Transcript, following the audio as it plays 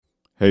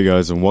Hey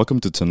guys, and welcome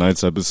to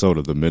tonight's episode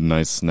of the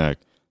Midnight Snack.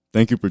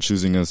 Thank you for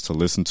choosing us to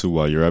listen to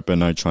while you're up at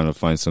night trying to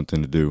find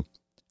something to do.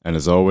 And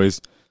as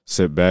always,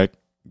 sit back,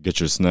 get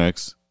your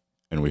snacks,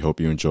 and we hope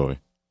you enjoy.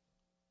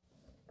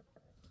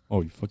 Oh,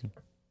 you fucking...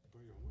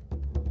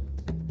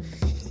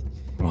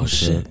 Oh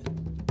shit.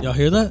 Y'all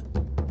hear that?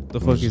 The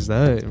fuck is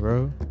that,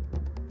 bro?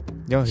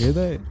 Y'all hear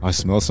that? I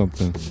smell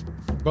something.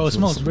 Bro, it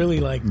smells really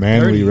like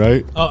Manly, dirty.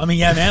 right? Oh, I mean,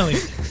 yeah, manly.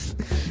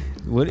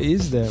 What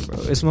is that,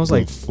 bro? It smells The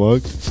like...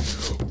 fuck?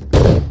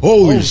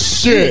 Holy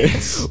shit!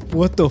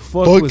 What the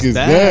fuck was is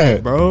that,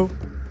 that? bro?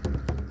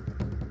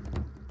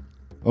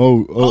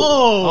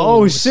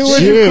 Oh, Shit, where'd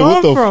shit, you what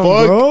come the from,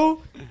 fuck?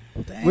 bro?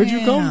 damn. Where'd you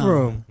come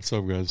from? What's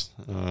up, guys?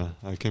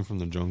 I came from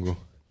the jungle.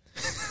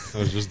 I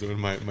was just doing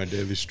my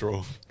daily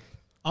stroll.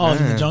 Oh,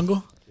 it's in the Man.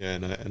 jungle? Yeah,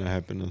 and I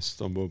happened to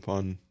stumble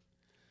upon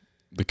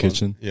The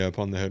kitchen?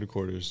 upon the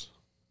headquarters.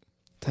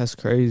 That's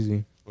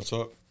crazy. What's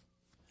up?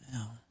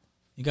 Yeah.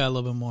 You got a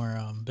little bit more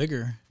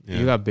bigger. Yeah,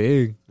 You got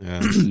big. yeah,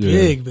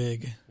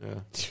 Big. yeah.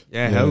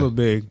 Yeah, hella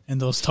big. And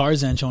those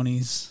Tarzan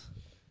chonies.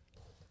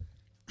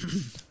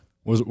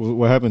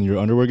 What happened? Your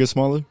underwear get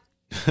smaller?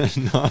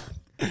 No,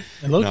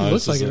 It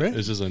looks like it, right?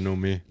 It's just I know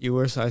me. You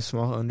wear size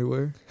small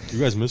underwear? You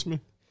guys miss me?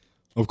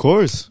 Of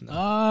course.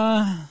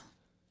 Nah.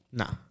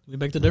 We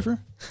beg to differ?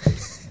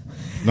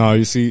 No,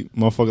 you see,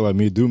 motherfucker like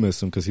me do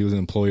miss him because he was an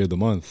employee of the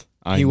month.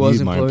 He was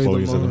need my employee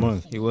employees of the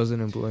month. He was an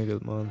employee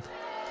of the month.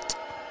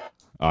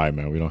 All right,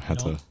 man, we don't have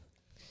No. to...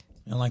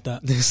 You don't like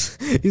that?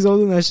 He's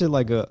holding that shit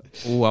like a...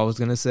 Oh, I was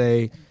going to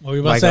say... What were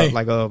you about Like to say? a,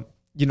 like a...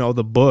 You know,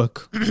 the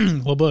book.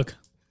 What book?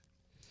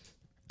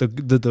 The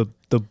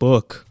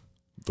book.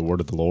 The word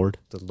of the Lord?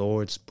 The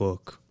Lord's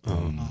book.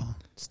 Oh.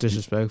 It's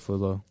disrespectful,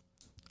 though.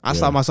 I Yeah.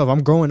 stopped myself.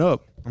 I'm growing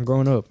up. I'm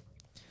glad.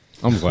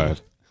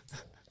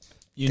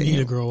 You Damn. need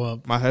to grow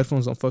up. My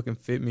headphones don't fucking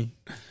fit me.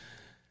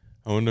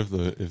 I wonder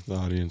if the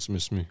audience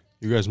missed me.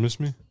 You guys miss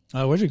me?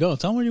 Where'd you go?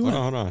 Tell them where you went.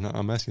 Hold on.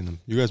 I'm asking them.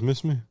 You guys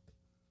miss me?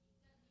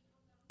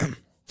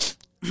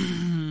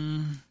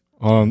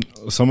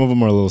 Some of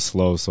them are a little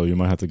slow, so you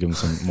might have to give them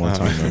some more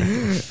time.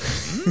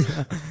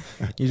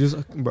 You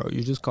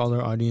just call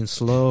our audience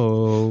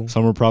slow.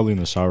 Some are probably in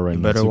the shower right You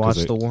now. better too, watch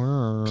the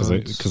worms.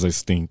 because they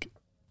stink.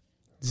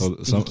 So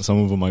some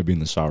of them might be in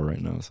the shower right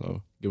now.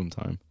 So give them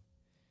time.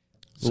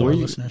 So Where our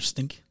you- listeners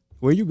stink.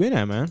 Where you been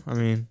at, man? I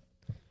mean,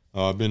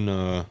 I've been.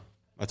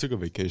 I took a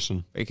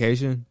vacation.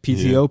 vacation,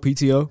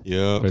 PTO.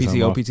 Yeah, Where's that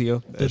mark?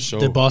 PTO. sure.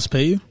 Did boss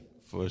pay you?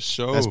 for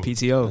sure. That's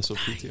PTO. That's what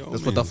PTO.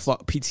 That's what the means.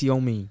 fuck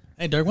PTO mean.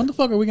 Hey, Derek, when the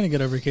fuck are we going to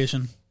get our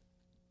vacation?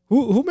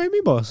 Who made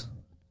me boss?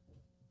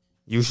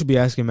 You should be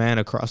asking man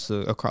across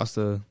the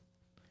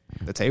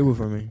table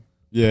for me.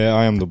 Yeah,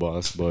 I am the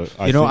boss, but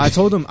I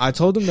told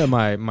him that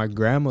my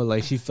grandma,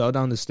 like, she fell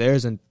down the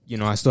stairs and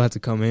I still had to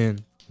come in.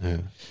 Yeah.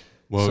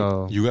 Well,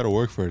 So- you got to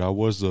work for it. I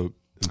was the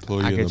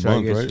employee I of get the you, I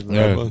month, get right? you.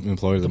 Yeah,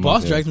 employee of The the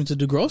boss month, dragged me to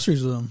do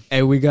groceries with him.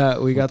 Hey, we got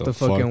the the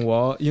fucking fuck?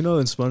 wall. You know,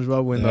 in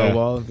SpongeBob when Yeah. the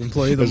wall of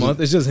employee of the It's month,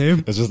 it's just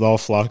him It's just all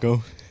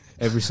Flacco.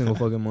 every single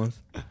fucking month.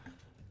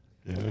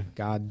 Yeah.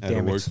 God Had to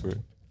damn work it. for it.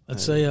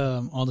 Let's say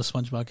all the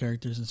SpongeBob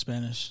characters in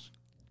Spanish.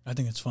 I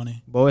think it's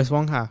funny. Bob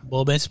Esponja.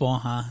 Bob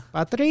Esponja.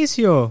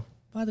 Patricio.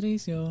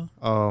 Patricio.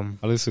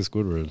 At least it's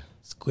Squidward.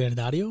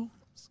 Squirdario.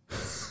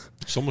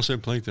 Someone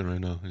said plankton right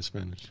now in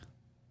Spanish.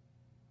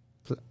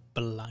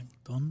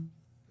 Plankton.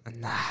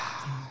 Nah,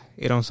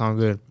 it don't sound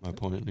good. My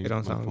point. It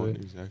don't my sound point,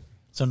 good. Exactly.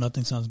 So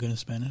nothing sounds good in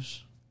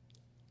Spanish.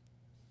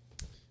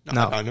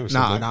 No, I never said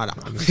no.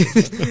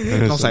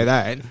 that. Don't say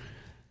that. Like,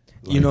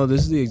 You know,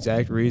 this is the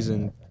exact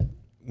reason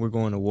we're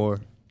going to war,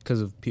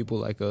 because of people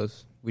like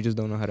us. We just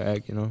don't know how to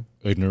act.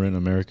 Ignorant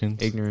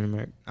Americans. Ignorant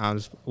American.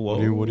 What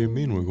do you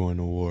mean we're going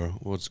to war?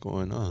 What's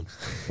going on?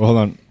 Well, hold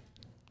on.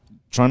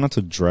 Try not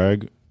to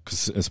drag,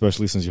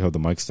 especially since you have the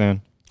mic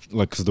stand.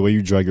 Like, because the way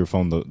you drag your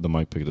phone, the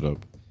mic picked it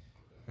up.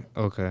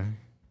 Okay,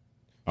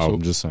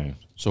 I'm just saying.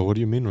 So what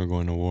do you mean we're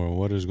going to war?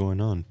 What is going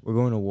on? we're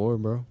going to war,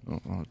 bro.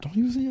 Don't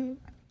use it yet.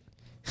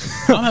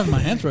 I don't have my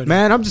hands ready.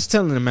 Man, I'm just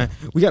telling him, man.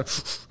 We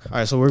got. All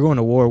right, so we're going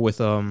to war with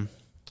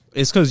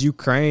It's because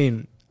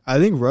Ukraine. I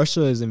think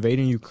Russia is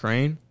invading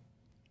Ukraine,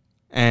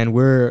 and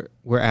we're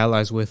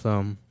allies with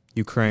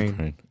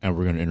Ukraine. And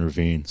we're gonna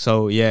intervene.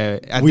 So yeah,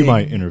 I We think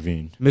might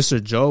intervene.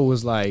 Mr. Joe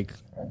was like,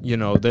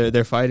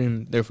 they're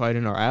fighting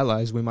our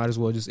allies. We might as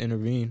well just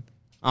intervene.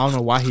 I don't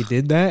know why he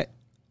did that.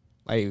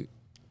 Like,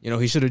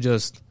 he should have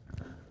just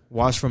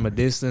watched from a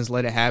distance,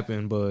 let it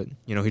happen. But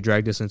he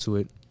dragged us into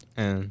it,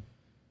 and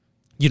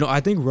I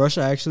think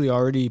Russia actually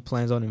already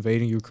plans on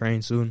invading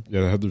Ukraine soon.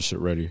 Yeah, they have their shit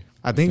ready.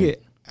 I think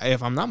it.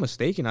 If I'm not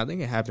mistaken, I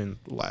think it happened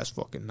last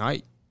fucking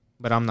night,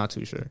 but I'm not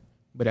too sure.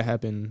 But it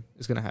happened.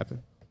 It's gonna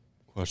happen.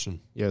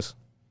 Question. Yes.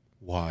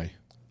 Why?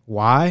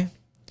 Why?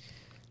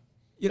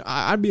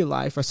 I'd be a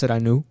lie if I said I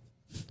knew,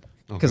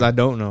 because Okay. I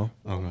don't know.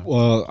 Okay.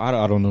 Well,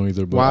 I don't know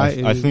either. But Why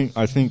I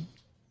is- think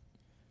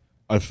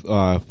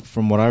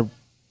from what I don't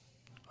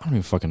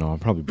even fucking know. I'm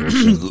probably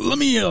bullshit. Let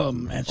me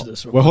answer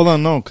this. Well, hold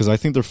on, no, because I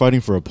think they're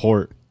fighting for a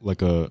port, like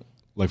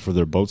for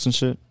their boats and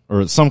shit,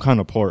 or some kind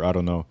of port. I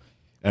don't know.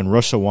 And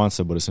Russia wants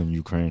it, but it's in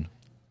Ukraine.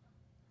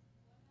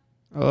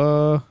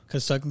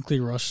 Because technically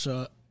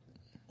Russia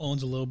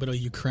owns a little bit of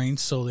Ukraine,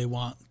 so they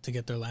want to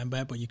get their land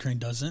back, but Ukraine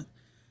doesn't.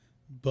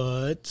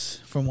 But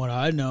from what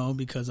I know,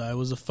 because I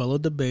was a fellow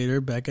debater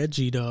back at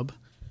GW,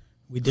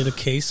 we did a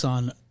case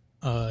on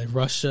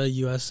Russia,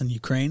 U.S., and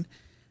Ukraine.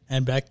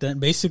 And back then,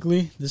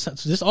 basically,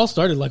 this all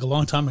started like a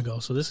long time ago,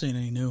 so this ain't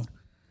any new.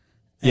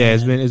 Yeah,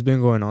 And it's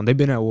been going on. They've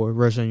been at war,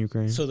 Russia and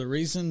Ukraine. so the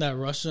reason that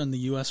Russia and the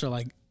U.S. are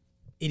like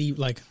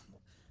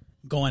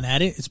going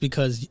at it is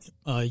because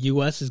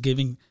U.S. is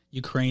giving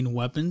Ukraine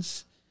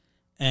weapons,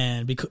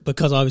 and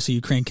because obviously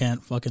Ukraine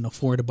can't fucking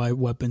afford to buy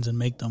weapons and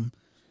make them,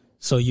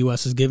 so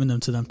U.S. is giving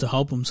them to them to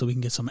help them so we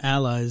can get some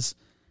allies.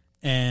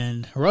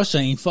 And Russia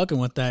ain't fucking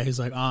with that. He's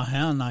like, oh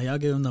hell no, y'all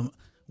giving them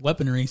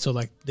weaponry so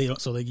like they don't,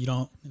 so like you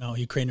don't,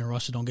 Ukraine and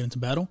Russia don't get into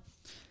battle.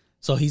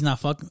 So he's not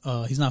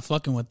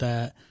fucking with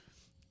that.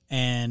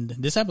 And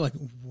this happened like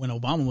when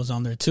Obama was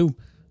on there too.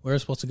 We were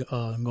supposed to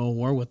go to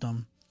war with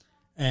them,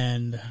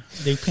 and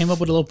they came up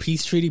with a little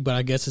peace treaty, but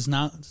I guess it's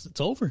not. It's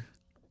over.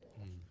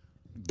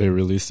 They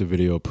released a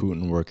video of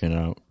Putin working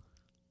out,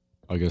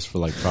 I guess for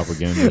like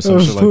propaganda or some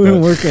shit like Putin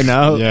that. working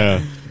out.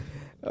 Yeah.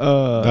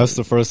 That's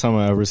the first time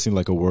I ever seen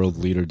like a world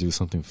leader do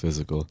something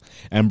physical.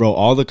 And bro,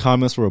 all the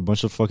comments were a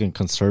bunch of fucking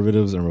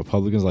conservatives and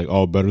Republicans like,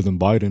 oh, better than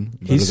Biden.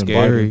 Better He's than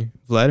scary. Biden.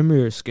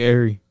 Vladimir is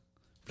scary.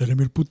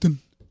 Vladimir Putin.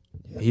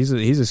 He's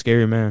a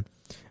scary man.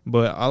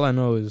 But all I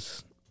know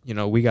is,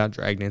 we got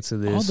dragged into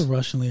this. All the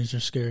Russian leaders are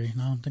scary.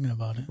 Now I'm thinking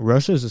about it.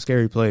 Russia is a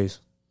scary place.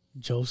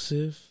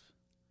 Joseph,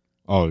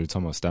 Oh, you're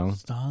talking about Stalin?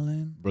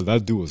 Stalin. Bro,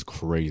 that dude was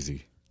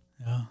crazy.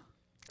 Yeah.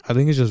 I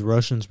think it's just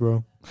Russians,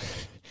 bro.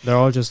 They're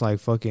all just like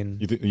fucking.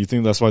 You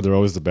think that's why they're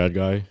always the bad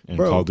guy in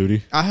Bro. Call of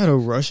Duty? I had a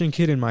Russian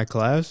kid in my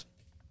class.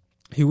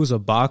 He was a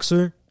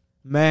boxer.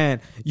 Man,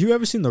 you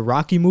ever seen the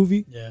Rocky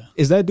movie? Yeah.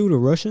 Is that dude a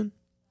Russian?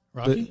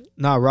 Rocky?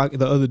 Rocky,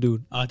 the other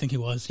dude. I think he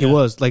was. He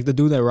was like the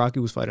dude that Rocky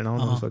was fighting. I don't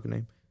know his fucking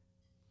name.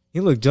 He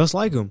looked just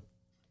like him.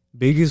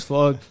 Big as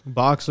fuck,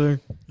 boxer.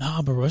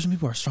 Nah, but Russian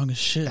people are strong as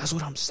shit. That's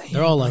what I'm saying.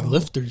 They're all like bro.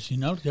 lifters,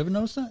 You ever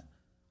notice that?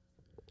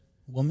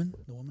 The women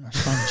are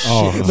strong as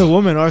Oh. shit. The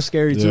women are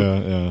scary too.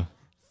 Yeah.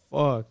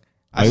 Fuck.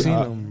 I seen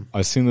them.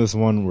 I seen this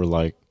one where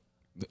like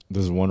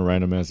this one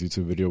random ass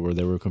YouTube video where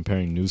they were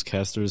comparing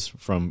newscasters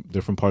from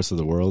different parts of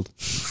the world.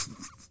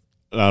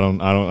 I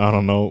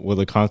don't know what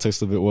the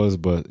context of it was,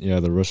 but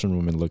yeah, the Russian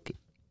women look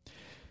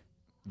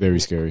very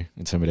scary,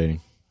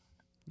 intimidating.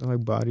 They're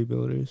like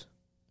bodybuilders.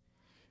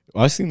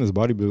 I seen this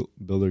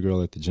bodybuilder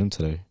girl at the gym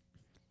today.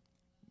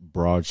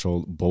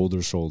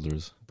 Boulder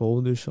shoulders.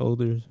 Boulder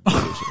shoulders.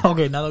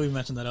 Okay, now that we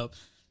mentioned that up.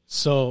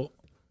 So,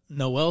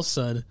 Noel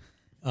said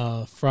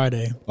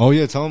Friday. Oh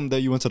yeah, tell them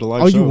that you went to the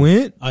live Oh, show. you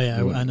went? Oh,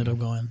 yeah, I ended up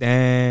going.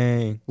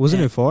 Dang. Wasn't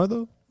Yeah. it far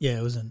though? Yeah,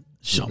 it was in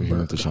He went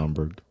Schaumburg. to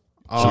Schaumburg.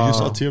 So you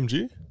saw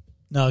TMG?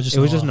 No, just It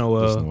was just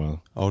Noel. Just Noel.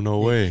 Noel. Oh, no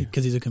way.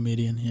 Because he's a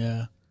comedian,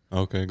 yeah.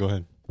 Okay, go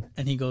ahead.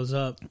 And he goes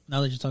up.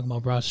 Now that you're talking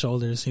about broad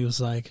shoulders, he was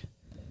like,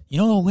 you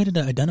know a way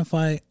to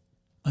identify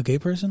a gay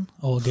person?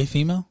 Oh, a gay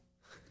female?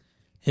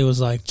 He was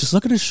like, just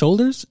look at her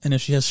shoulders and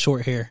if she has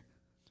short hair.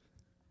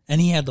 And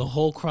he had the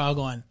whole crowd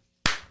going,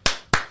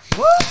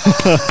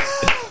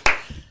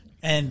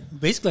 and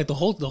basically like the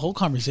whole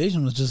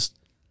conversation was just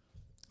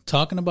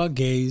talking about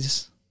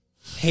gays,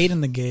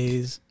 hating the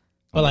gays,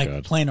 but Oh my like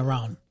God. playing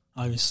around,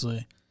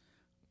 obviously.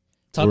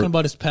 Talking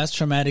about his past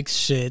traumatic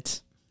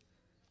shit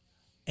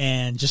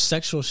and just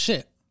sexual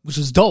shit, which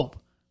was dope.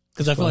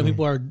 Because I feel like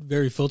people are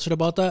very filtered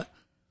about that,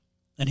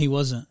 and he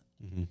wasn't.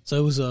 Mm-hmm. So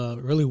it was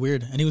really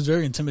weird, and he was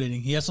very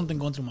intimidating. He had something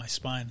going through my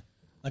spine.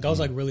 Like I was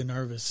like really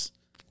nervous.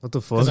 What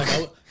the Cause fuck?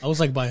 like I was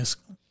like by his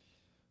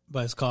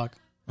cock,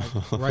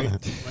 like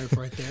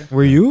right there.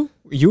 Were you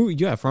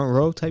at front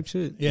row type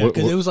shit? Yeah, What-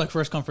 because what- it was like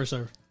first come first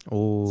serve.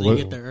 Oh, So you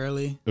get there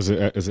early. Is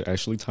it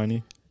actually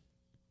tiny?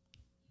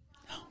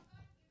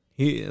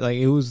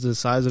 it was the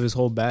size of his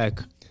whole back.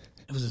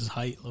 It was his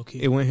height, low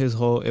key. It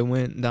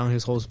went down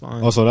his whole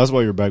spine. Oh, so that's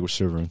why your back was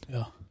shivering.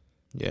 Yeah,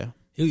 Yeah.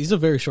 he's a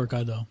very short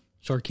guy though.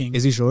 Short king.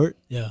 Is he short?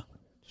 Yeah.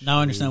 Now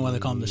I understand why they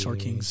call him the short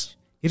kings.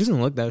 He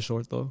doesn't look that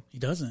short though. He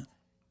doesn't.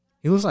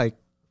 He looks like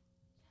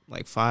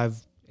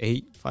 5'8",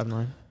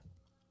 5'9".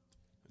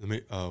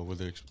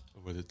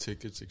 Were the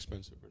tickets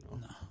expensive or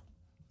no?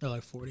 They're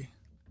like 40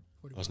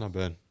 That's not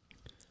bad.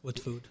 with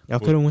food. Y'all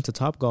could have went to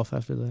Top Golf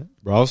after that.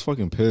 Bro, I was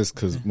fucking pissed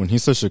because when he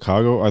said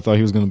Chicago, I thought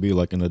he was going to be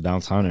like in the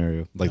downtown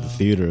area, like the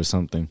theater or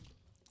something.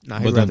 Nah,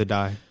 But he'd then- rather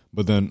die.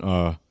 But then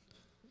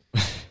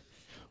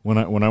when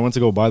I went to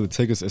go buy the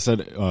tickets, it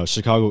said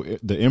Chicago,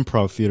 the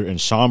Improv Theater in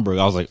Schaumburg.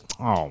 I was like,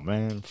 oh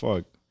man,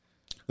 fuck.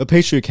 The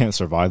Patriot can't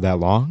survive that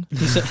long.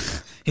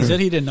 He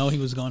said he didn't know he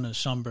was going to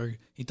Schaumburg.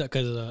 He thought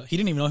because he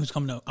didn't even know he was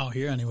coming out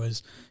here.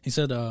 Anyways, he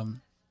said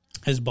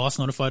his boss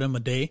notified him a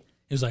day.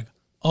 He was like,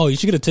 "Oh, you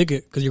should get a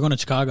ticket because you're going to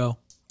Chicago."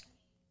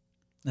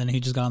 And he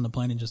just got on the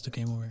plane and just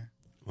came over here.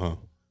 Wow.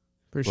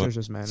 Pretty sure it's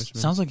just management.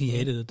 Sounds like he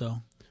hated it though.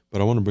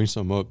 But I want to bring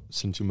something up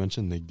since you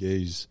mentioned the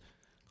gays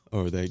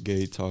or that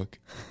gay talk.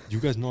 Do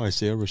you guys know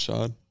Isaiah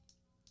Rashad?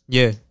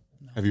 Yeah.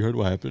 Have you heard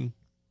what happened?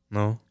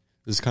 No.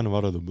 This is kind of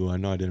out of the blue. I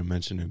know I didn't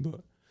mention it,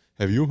 but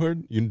Have you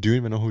heard? Do you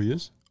even know who he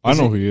is? I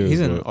know who he is. He's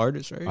an but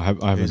artist, right? I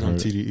haven't He's on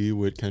heard. TDE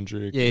with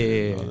Kendrick. Yeah,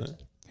 and all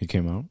that. He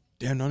came out.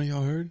 Damn, none of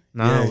y'all heard?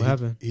 Nah, what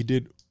happened? He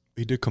did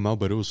come out,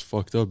 but it was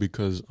fucked up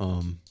because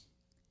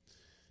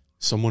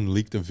someone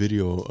leaked a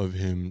video of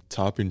him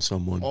topping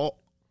someone. Oh.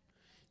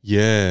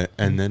 Yeah,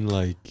 and then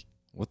like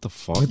What the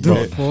fuck? What Bro,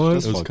 the fuck?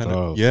 That's it was fucked kind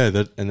up.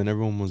 of and then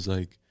everyone was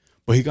like,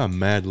 but he got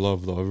mad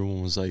love though.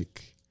 Everyone was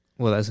like,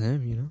 Well, that's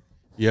him, you know.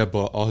 yeah,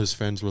 but all his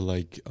fans were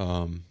like,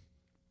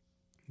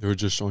 they were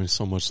just showing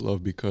so much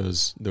love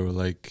because they were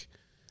like,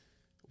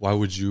 why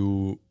would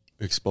you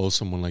expose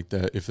someone like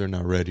that if they're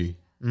not ready?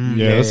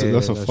 Yeah, that's a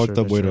that's fucked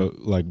true, up way that's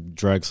to like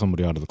drag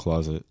somebody out of the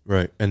closet.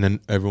 Right. And then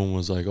everyone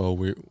was like, oh,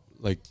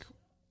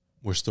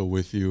 we're still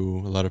with you.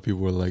 A lot of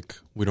people were like,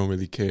 we don't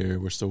really care.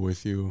 We're still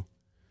with you.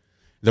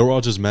 They were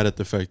all just mad at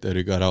the fact that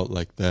it got out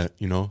like that,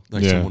 you know?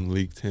 Like Yeah. someone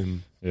leaked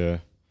him Yeah,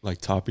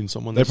 like topping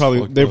someone. they That's probably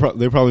fucked up.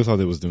 they probably thought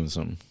they was doing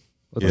something.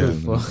 What Yeah. the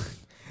fuck?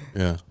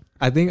 Yeah.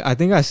 I think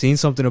I seen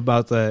something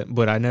about that,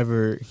 but I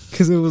never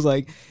because it was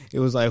like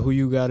who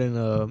you got in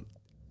a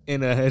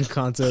head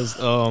contest,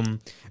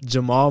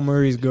 Jamal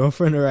Murray's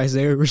girlfriend or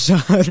Isaiah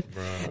Rashad,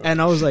 and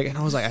I was like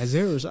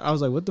Isaiah Rashad. I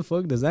was like, what the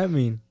fuck does that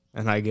mean?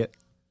 And I get,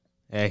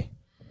 hey,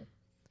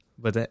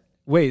 but that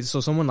wait,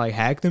 so someone like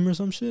hacked him or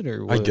some shit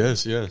or what? I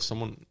guess, yeah.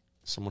 Someone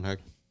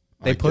hacked.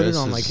 They I put it guess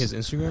on like his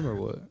Instagram or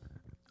what?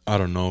 I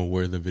don't know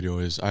where the video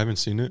is. I haven't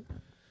seen it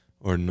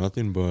or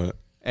nothing, but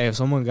Hey, if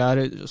someone got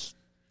it, just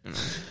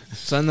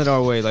send it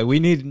our way. Like we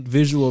need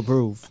visual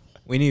proof.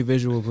 We need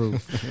visual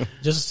proof.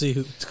 Just to see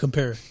who to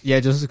compare. Yeah,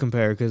 just to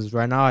compare, because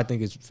right now I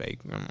think it's fake.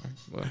 I don't know,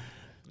 but,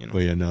 you know. but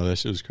yeah, no, that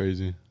shit was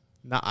crazy.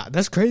 Nah,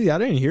 that's crazy. I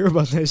didn't hear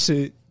about that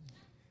shit.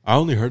 I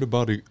only heard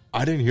about it.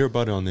 I didn't hear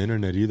about it on the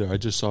internet either. I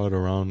just saw it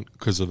around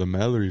because of the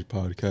Mallory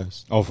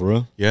podcast. Oh, for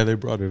real? Yeah, they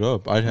brought it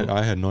up. I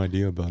had no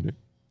idea about it.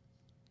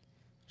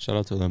 Shout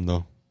out to them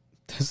though.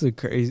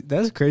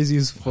 That's crazy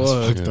as fuck.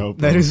 fucked up, bro.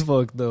 That is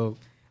fucked though.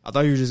 I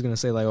thought you were just gonna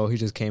say like, oh, he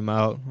just came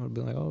out. I'd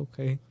be like, oh,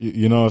 okay.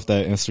 You know, if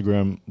that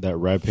Instagram, that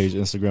rap page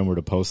Instagram were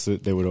to post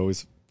it, they would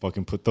always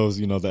fucking put those,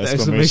 you know, the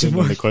exclamation and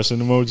the mark. question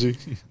emoji.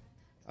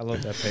 I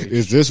love that page.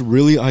 Is this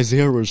really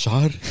Isaiah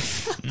Rashad?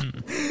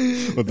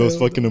 With those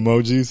fucking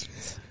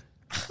emojis.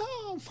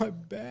 Oh, my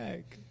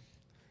back.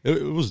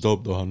 It was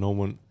dope though. How no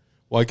one.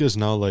 Well, I guess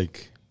now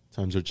like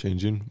times are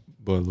changing,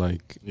 but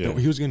like Yeah.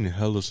 he was getting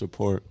hella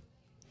support.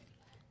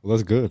 Well,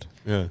 that's good.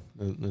 Yeah,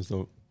 that's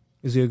dope.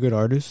 Is he a good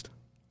artist?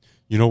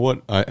 You know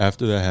what?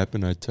 After that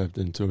happened, I tapped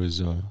into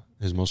his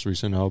most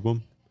recent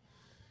album.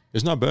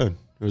 It's not bad.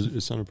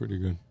 It sounded pretty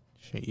good.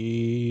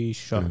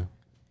 Sheesh. Yeah.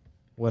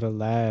 What a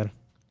lad.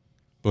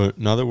 But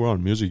now that we're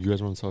on music, you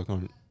guys want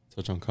to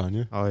touch on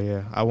Kanye? Oh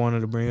yeah, I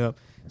wanted to bring up.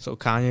 So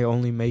Kanye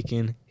only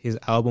making his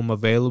album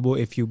available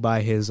if you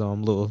buy his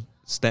little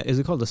stem. Is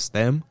it called a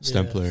stem?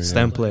 Stem Yeah. player.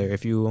 Stem yeah. player.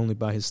 If you only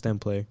buy his stem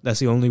player, that's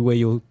the only way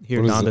you'll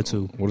hear What is Donda it?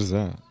 2. What is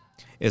that?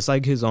 It's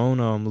like his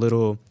own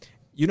little.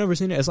 You never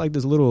seen it? It's like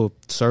this little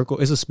circle.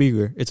 It's a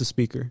speaker. It's a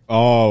speaker.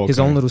 Oh, okay. His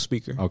own little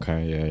speaker.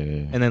 Okay,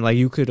 yeah. And then like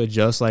you could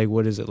adjust like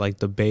what is it like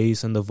the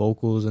bass and the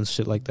vocals and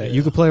shit like that. Yeah.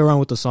 You could play around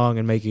with the song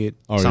and make it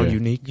sound yeah.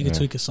 unique. You can Yeah.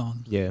 tweak a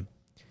song. Yeah.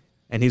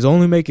 And he's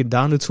only making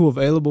Donda 2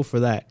 available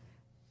for that.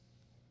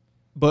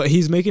 But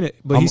he's making it.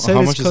 But he said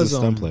how it's much is the because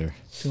stem player?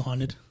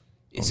 200.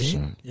 Is Oh, it?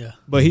 shit. Yeah.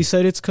 But he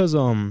said it's because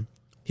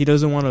he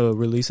doesn't want to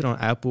release it on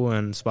Apple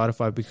and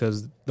Spotify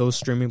because those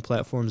streaming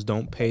platforms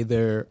don't pay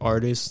their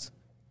artists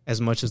as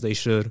much as they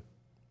should.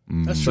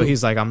 That's So true.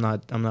 he's like, I'm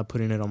not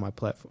putting it on my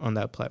platform on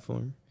that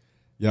platform.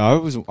 Yeah, I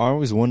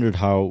always wondered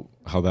how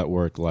that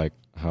worked, like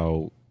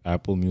how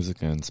Apple Music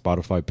and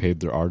Spotify paid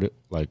their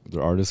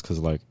artists, because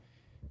like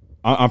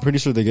I'm pretty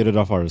sure they get it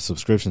off our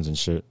subscriptions and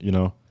shit, you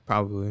know.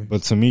 Probably.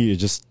 But to me, it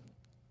just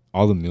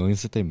all the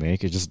millions that they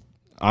make, it just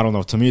I don't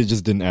know. To me, it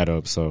just didn't add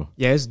up. So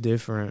Yeah, it's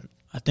different.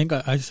 I think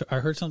I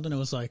heard something. It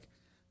was like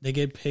they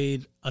get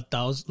paid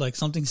 1,000, like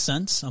something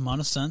cents,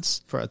 amount of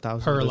cents For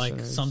 1,000 per like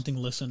listeners. something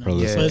listener. Per Yeah,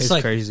 listener. So it's it's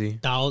like crazy.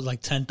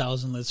 like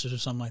 10,000 listeners or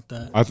something like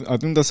that. I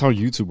think that's how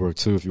YouTube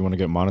works too. If you want to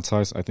get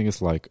monetized, I think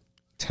it's like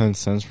 10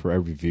 cents for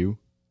every view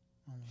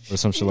or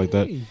some shit like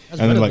that. Hey.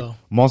 That's And then good, like though.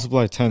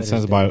 multiply 10 That is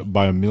cents dope.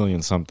 by a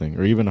million something,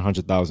 or even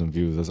 100,000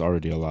 views. That's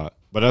already a lot.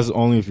 But that's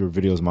only if your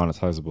video is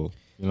monetizable,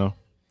 you know.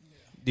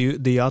 Do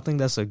y'all think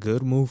that's a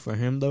good move for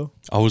him though?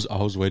 I was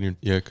waiting,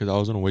 yeah, because I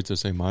was gonna wait to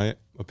say my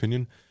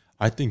opinion.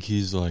 I think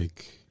he's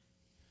like,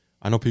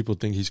 I know people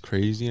think he's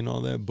crazy and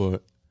all that,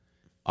 but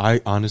I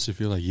honestly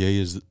feel like Ye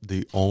is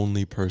the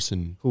only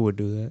person Who would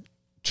do that?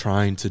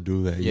 trying to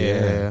do that.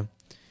 Yeah.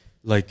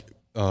 Like,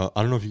 I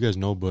don't know if you guys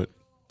know, but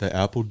the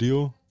Apple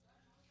deal,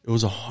 it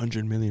was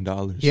 $100 million.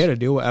 He had a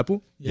deal with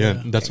Apple?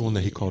 Yeah, that's the one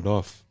that he called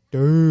off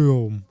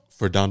Damn.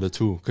 for Donda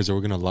 2 because they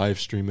were gonna live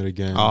stream it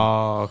again,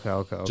 Oh,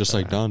 okay. just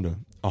like Donda.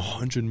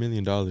 $100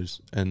 million,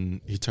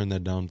 and he turned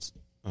that down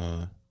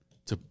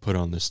to put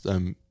on the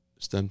STEM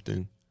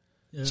thing.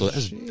 Yeah. So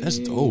that's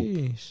dope.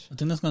 Sheesh. I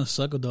think that's gonna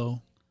suck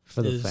though.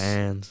 For the is-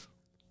 fans.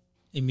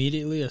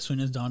 immediately, as soon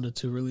as Donda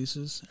 2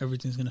 releases,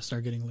 everything's gonna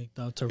start getting leaked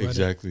out to Reddit.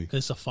 Exactly. 'Cause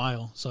it's a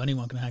file, so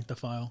anyone can hack the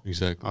file.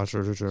 Exactly. Oh,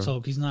 true.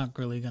 So he's not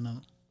really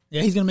gonna.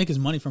 Yeah, he's gonna make his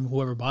money from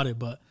whoever bought it,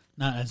 but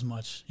not as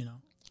much.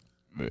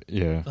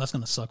 Yeah. So that's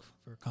gonna suck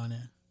for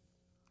Kanye.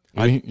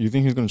 You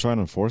think he's gonna try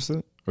to enforce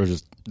it, or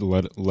just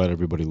let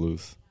everybody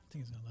loose? I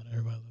think he's gonna let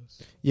everybody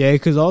loose. Yeah,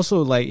 because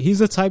also like he's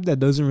the type that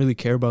doesn't really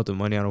care about the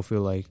money. I don't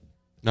feel like.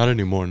 Not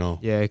anymore. No.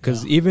 Yeah,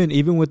 because Yeah.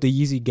 even with the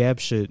Yeezy Gap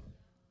shit,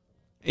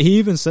 he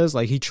even says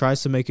like he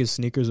tries to make his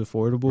sneakers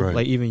affordable, Right.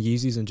 like even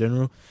Yeezys in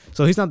general.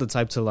 So he's not the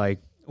type to like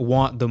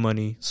want the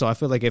money. So I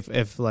feel like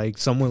if like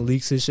someone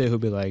leaks his shit, he'll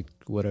be like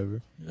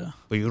whatever. Yeah.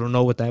 But you don't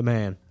know what that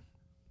man.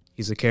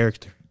 He's a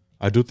character.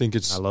 I do think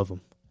I love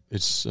him.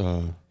 it's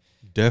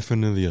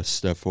definitely a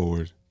step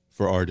forward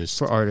for artists.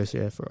 For artists,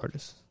 yeah, for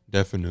artists.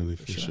 Definitely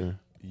for sure. sure.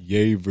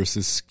 Ye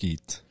versus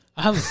Skeet.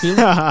 I have a feeling.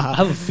 I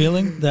have a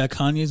feeling that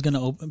Kanye's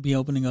gonna be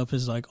opening up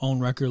his like own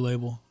record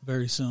label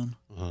very soon.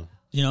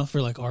 Uh-huh.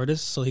 For like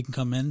artists, so he can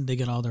come in, they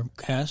get all their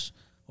cash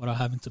without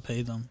having to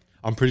pay them.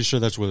 I'm pretty sure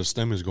that's where the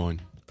stem is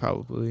going.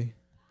 Probably.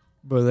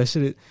 Bro, that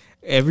shit.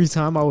 Every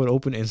time I would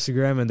open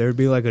Instagram and there'd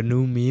be like a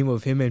new meme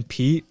of him and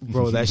Pete,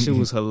 bro, that shit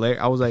was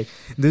hilarious. I was like,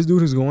 this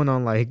dude is going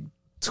on like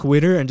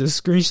Twitter and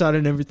just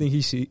screenshotting everything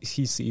he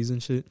sees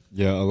and shit.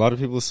 Yeah, a lot of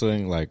people are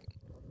saying like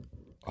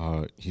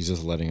he's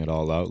just letting it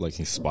all out, like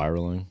he's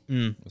spiraling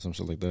or some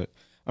shit like that.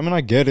 I mean,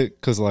 I get it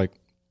because like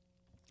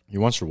you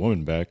want your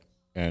woman back,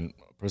 and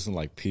a person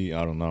like Pete,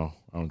 I don't know.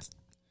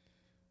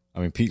 I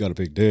mean, Pete got a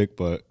big dick,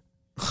 but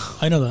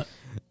I know that.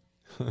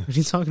 What are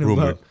you talking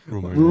Rumor. about?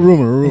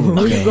 rumor.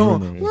 Where are Yeah, you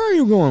going? rumor, yeah. Where are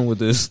you going with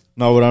this?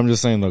 No, what I'm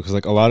just saying though, because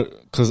like a lot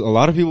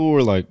of people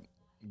were like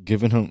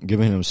giving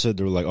him shit.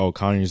 They were like, "Oh,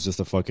 Kanye's just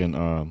a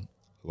fucking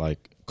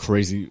like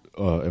crazy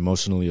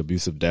emotionally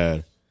abusive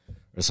dad,"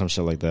 or some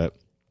shit like that.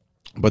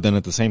 But then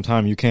at the same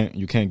time, you can't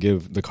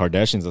give the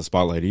Kardashians a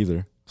spotlight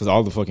either, because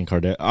all the fucking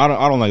I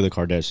don't like the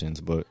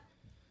Kardashians, but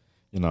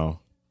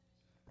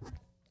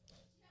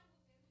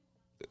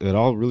it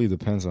all really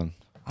depends on,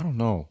 I don't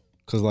know,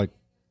 because like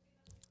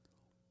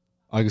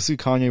I can see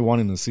Kanye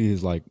wanting to see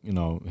his like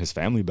his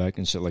family back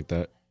and shit like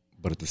that,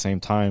 but at the same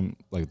time,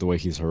 like the way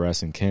he's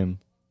harassing Kim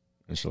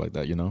and shit like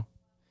that,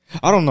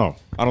 I don't know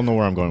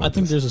where I'm going. I with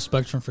think this. there's a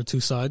spectrum for two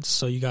sides.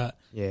 So you got,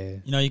 Yeah.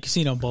 you can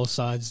see it on both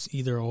sides,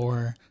 either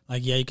or.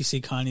 Like, yeah, you can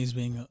see Kanye's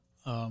being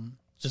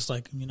just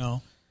like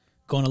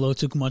going a little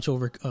too much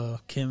over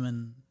Kim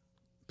and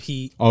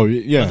Pete. Oh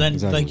yeah, But then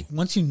exactly. like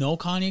once you know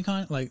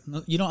Kanye, like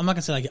I'm not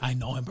gonna say like I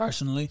know him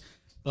personally,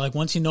 but like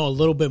once you know a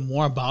little bit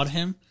more about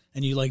him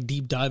and you like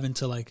deep dive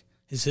into like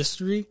his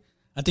history,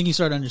 I think you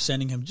start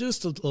understanding him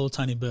just a little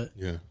tiny bit.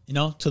 Yeah.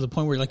 To the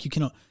point where like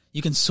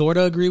you can sort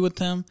of agree with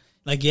him.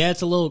 Like, yeah,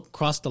 it's a little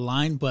cross the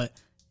line, but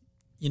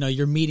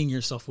you're meeting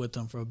yourself with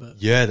him for a bit.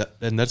 Yeah,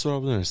 and that's what I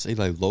was gonna say.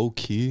 Like low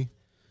key,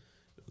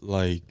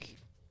 like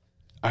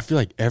I feel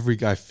like every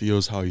guy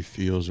feels how he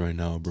feels right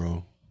now,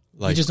 bro.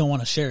 Like You just don't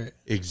want to share it.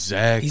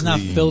 exactly, He's not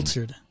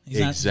filtered.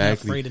 He's not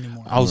afraid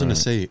anymore. I was gonna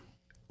say,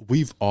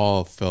 we've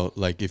all felt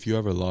like if you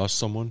ever lost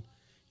someone,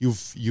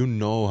 you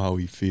know how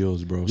he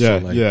feels, bro. yeah,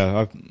 so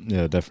like,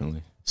 yeah,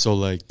 definitely. So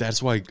like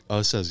that's why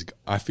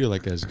I feel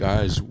like as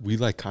guys we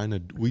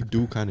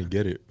do kind of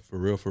get it for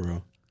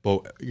real.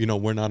 But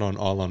we're not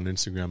all on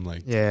Instagram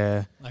like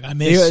Yeah. Like I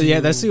miss you. Yeah,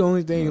 that's the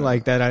only thing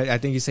like that I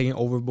think he's taking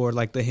overboard,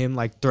 like him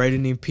like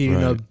threatening Pete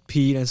Right. up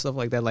Pete and stuff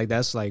like that. Like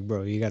that's like,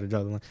 bro, you gotta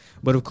draw the line.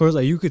 But of course,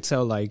 like you could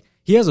tell like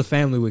he has a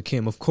family with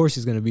Kim. Of course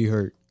he's gonna be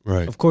hurt.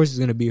 right. Of course he's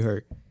gonna be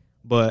hurt.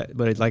 But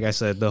like I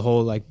said, the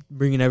whole like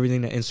bringing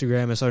everything to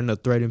Instagram and starting to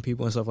threaten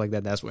people and stuff like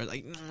that, that's where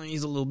like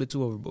he's a little bit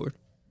too overboard.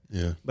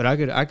 Yeah. But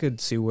I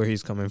could see where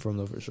he's coming from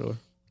though, for sure.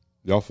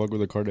 Y'all fuck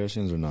with the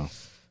Kardashians or no?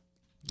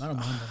 I don't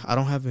mind them. I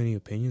don't have any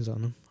opinions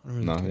on them. I don't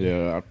really No, care.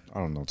 yeah, I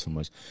don't know too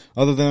much.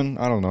 Other than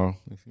I don't know,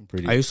 they seem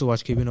pretty. I used to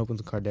watch Keeping Up with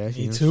the Kardashians.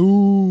 Me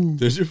too.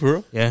 Did you for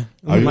real? Yeah,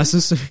 Are with my you?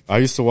 sister. I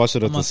used to watch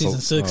it at I'm the on season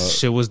 6.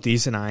 Shit was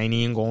decent. I ain't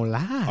even gonna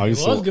lie. I It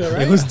used was to. good,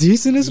 right? It was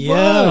decent as fuck.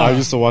 Yeah. I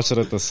used to watch it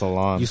at the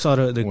salon. You saw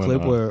the when,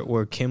 clip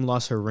where Kim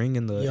lost her ring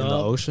in the Yup.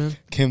 ocean.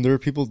 Kim, there were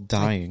people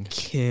dying.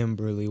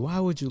 Kimberly, why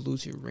would you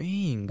lose your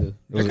ring?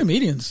 They're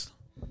comedians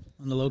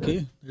on the low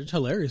key. They're just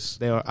hilarious.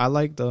 They are. I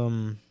liked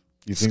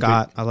You think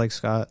Scott. I like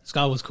Scott.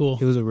 Scott was cool.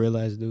 He was a real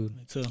ass dude.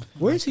 Me too.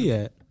 Where is he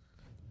at?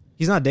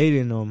 He's not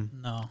dating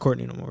No.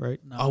 Courtney no more, right?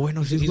 No. Oh wait,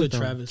 no, she's He's with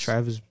with Travis.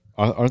 Travis.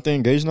 aren't they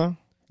engaged now?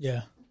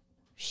 Yeah.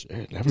 Shit,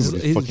 He's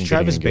everybody's fucking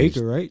Travis getting engaged.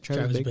 Baker, right?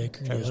 Travis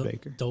Baker. Travis yep.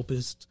 Baker.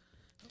 Dopest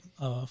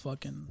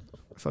fucking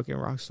Fucking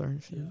rock star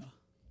and shit. yeah.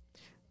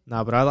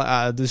 Nah, but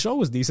I the show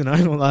was decent. I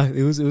ain't gonna lie.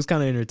 It was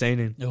kind of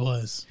entertaining. It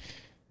was.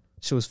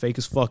 Shit was fake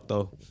as fuck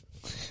though.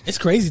 It's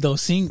crazy though,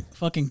 seeing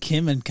fucking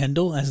Kim and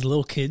Kendall as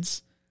little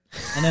kids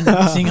and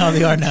then seeing how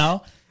they are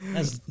now.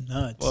 That's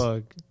nuts.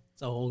 Fuck.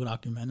 It's a whole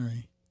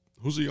documentary.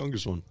 Who's the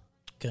youngest one?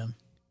 Kim.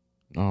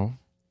 No,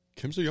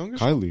 Kim's the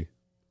youngest. Kylie.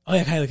 Oh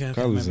yeah, Kylie.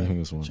 Kylie's the my bad.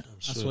 youngest one. I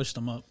Shit. switched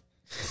them up.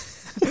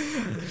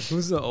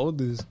 Who's the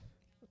oldest?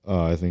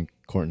 I think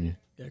Courtney.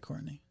 Yeah,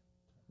 Courtney.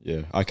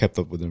 Yeah, I kept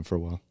up with him for a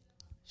while.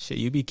 Shit,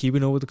 you be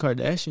keeping up with the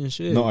Kardashians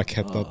shit. No, I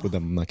kept up with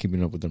them. I'm not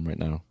keeping up with them right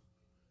now.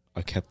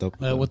 I kept up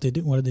with them. What they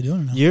do? What are they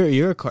doing now?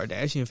 You're a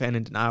Kardashian fan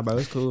and nah, bro.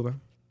 It's cool, bro.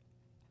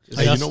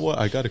 Hey, you know what?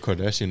 I got a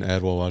Kardashian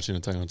ad while watching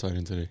Attack on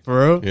Titan today.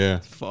 For real? Yeah.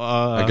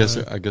 I guess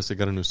they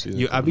got a new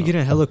season. I be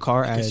getting hella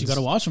car I guess ads. you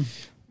gotta watch them.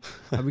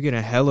 I be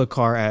getting hella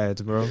car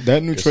ads, bro.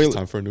 That new Guess it's trailer.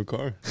 time for a new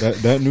car.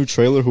 That new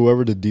trailer.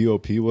 Whoever the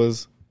DOP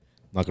was,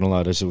 not gonna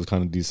lie, that shit was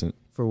kind of decent.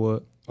 For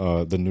what?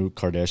 The new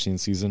Kardashian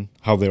season.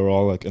 How they were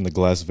all like in the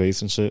glass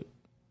vase and shit.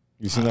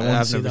 You seen that one?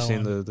 I've see never that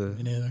seen one. the.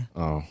 Me neither.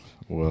 Oh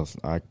well,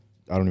 I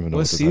don't even know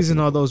What they're season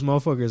typing. are those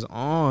motherfuckers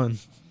on?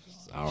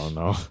 I don't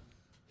know.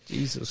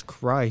 Jesus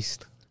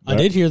Christ. I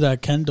did hear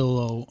that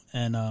Kendall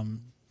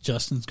and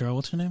Justin's girl,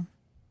 what's her name?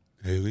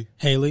 Haley.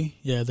 Haley.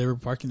 Yeah, they were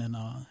parking in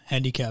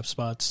handicap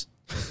spots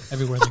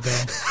everywhere they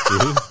go.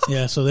 Really?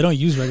 Yeah, so they don't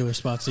use regular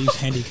spots; they use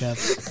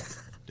handicaps.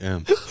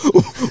 Damn.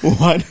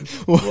 What?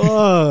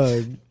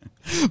 What?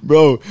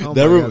 Bro, Oh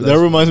that my God, that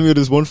reminds me of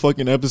this one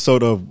fucking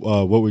episode of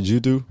What Would You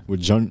Do with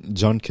John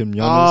Kim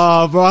Giannis.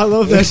 Oh, bro, I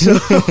love that show.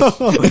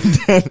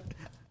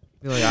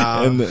 You're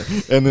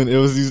like, and then it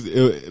was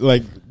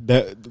like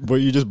that what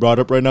you just brought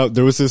up right now.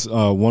 There was this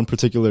one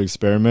particular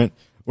experiment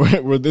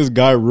where this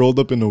guy rolled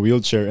up in a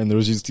wheelchair and there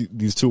was just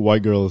these two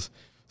white girls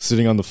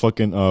sitting on the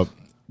fucking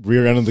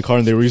rear end of the car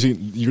and they were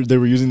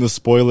using the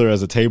spoiler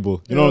as a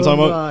table. You know what I'm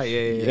talking about?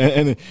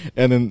 Yeah.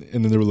 And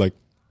then they were like,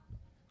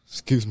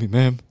 "Excuse me,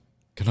 ma'am,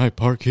 can I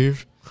park here?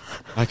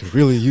 I could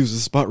really use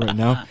this spot right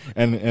now."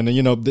 And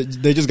you know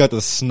they just got the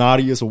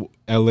snottiest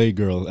LA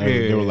girl ever.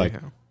 They were like,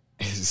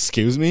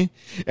 "Excuse me?"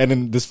 And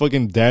then this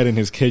fucking dad and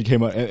his kid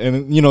came out,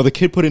 and you know, the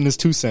kid put in his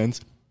 2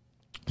 cents.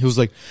 He was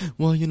like,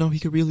 "Well, you know, he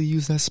could really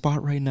use that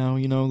spot right now,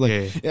 you know."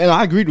 Like, and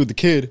I agreed with the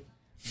kid,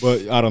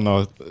 but I don't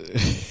know.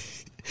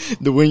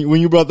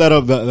 When you brought that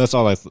up, that's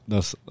all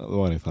that's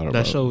what I thought about.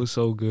 That show was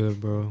so good,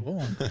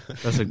 bro.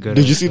 That's a good.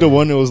 Did you see the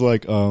one that was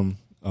like,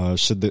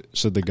 should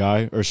the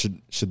guy or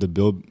should the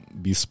bill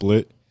be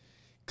split?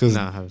 Cause,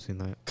 Nah, I haven't seen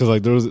that. Cause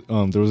like there was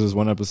this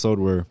one episode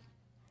where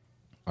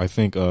I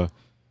think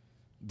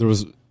there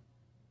was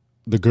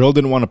the girl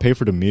didn't want to pay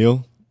for the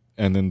meal,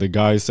 and then the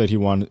guy said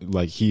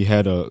he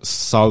had a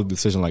solid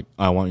decision, like,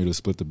 I want you to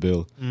split the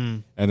bill.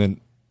 And then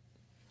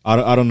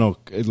I don't know,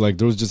 like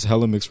there was just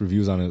hella mixed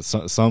reviews on it.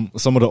 Some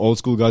of the old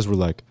school guys were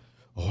like,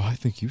 "Oh, I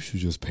think you should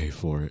just pay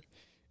for it,"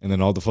 and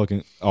then all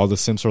the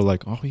simps are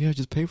like, "Oh yeah,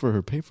 just pay for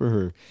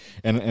her,"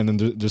 and then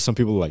there's some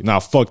people like, "Nah,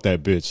 fuck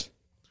that bitch,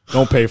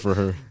 don't pay for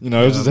her." You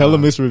know, it was just hella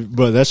mixed reviews,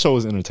 but that show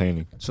was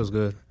entertaining. Show's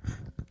good.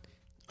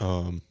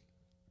 What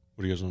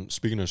do you guys want?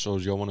 Speaking of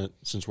shows, y'all want to,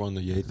 since we're on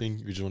the Ye thing,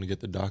 you just want to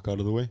get the doc out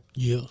of the way?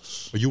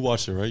 Yes. But you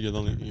watched it, right? You're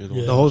the one. Yeah.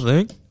 The whole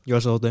thing? You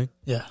watched the whole thing?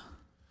 Yeah.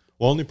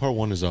 Well, only part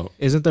 1 is out.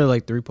 Isn't there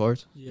like 3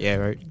 parts? Yeah.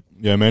 Right.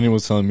 Yeah, Manny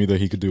was telling me that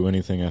he could do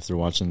anything after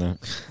watching that.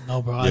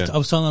 No, bro. Yeah. I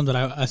was telling them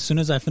that as soon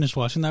as I finished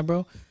watching that,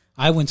 bro,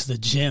 I went to the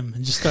gym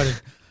and just started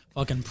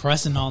fucking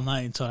pressing all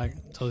night until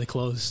they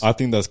closed. I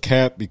think that's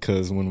cap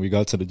because when we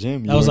got to the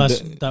gym, That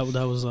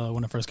was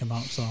when it first came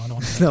out, so I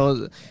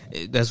don't.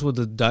 That's what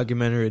the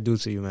documentary would do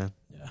to you, man.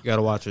 Yeah. You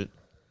gotta watch it.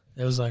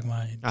 It was like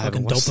my I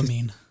fucking haven't watched it.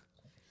 dopamine.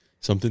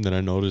 Something that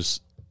I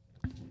noticed,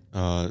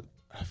 I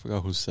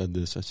forgot who said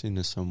this. I seen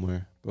this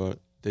somewhere, but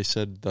they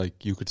said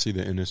like you could see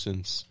the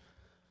innocence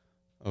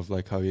of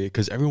like how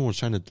because everyone was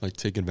trying to like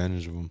take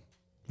advantage of him.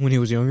 When he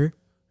was younger?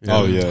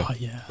 Oh yeah. Oh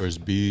yeah. For his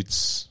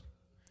beats.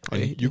 Oh,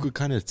 And yeah. you could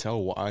kind of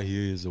tell why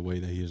he is the way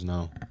that he is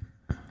now.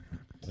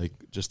 Like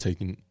just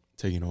taking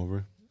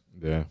over.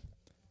 Yeah.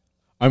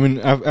 I mean,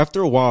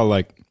 after a while,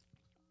 like,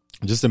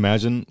 just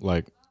imagine,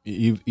 like,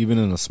 even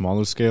in a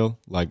smaller scale,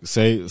 like,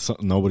 say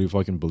nobody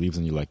fucking believes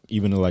in you, like,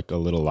 even like a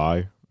little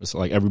lie. It's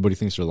like everybody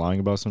thinks you're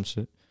lying about some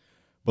shit.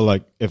 But,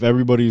 like, if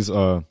everybody's,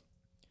 I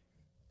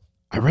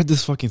read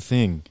this fucking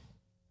thing.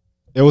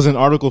 It was an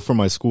article from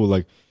my school.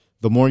 Like,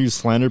 the more you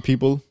slander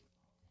people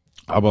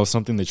about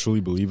something they truly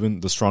believe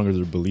in, the stronger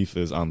their belief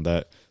is on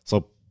that.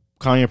 So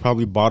Kanye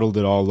probably bottled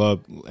it all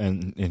up,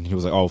 and he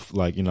was like, "Oh,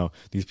 like, you know,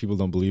 these people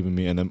don't believe in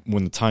me." And then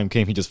when the time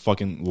came, he just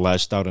fucking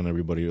lashed out on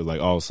everybody,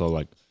 like, "Oh, so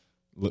like,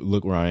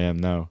 look where I am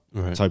now,"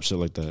 Right. type shit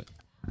like that.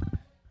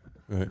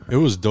 Right. It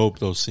was dope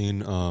though,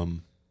 seeing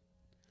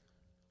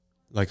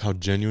like how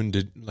genuine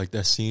did like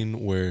that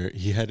scene where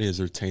he had his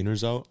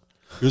retainers out.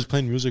 He was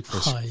playing music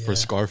for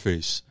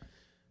Scarface.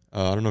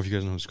 I don't know if you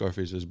guys know who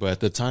Scarface is, but at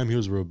the time he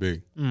was real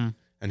big, and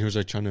he was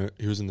like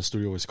he was in the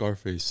studio with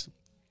Scarface.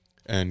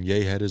 And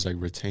Ye had his like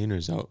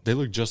retainers out. They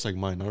look just like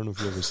mine. I don't know if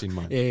you ever seen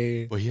mine.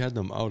 Yeah. But he had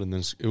them out, and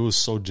then it was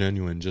so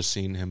genuine just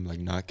seeing him like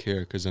not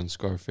care. Because then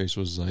Scarface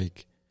was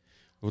like,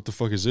 "What the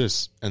fuck is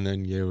this?" And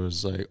then Ye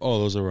was like, "Oh,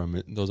 those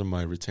are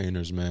my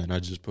retainers, man. I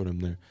just put them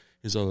there."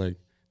 He's all like,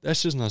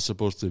 "That's just not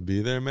supposed to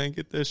be there, man.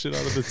 Get that shit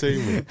out of the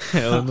table."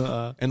 Hell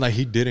no. And like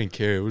he didn't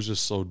care. It was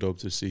just so dope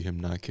to see him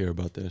not care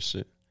about that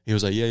shit. He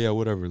was like, "Yeah,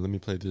 whatever. Let me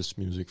play this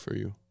music for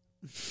you."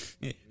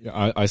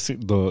 Yeah, I see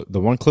the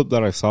one clip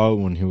that I saw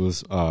when he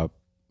was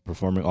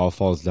performing All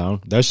Falls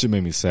Down, that shit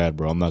made me sad,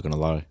 bro. I'm not gonna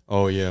lie.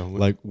 Oh yeah,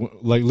 Like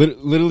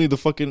literally the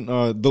fucking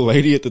the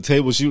lady at the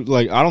table, she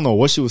like, I don't know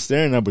what she was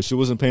staring at, but she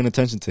wasn't paying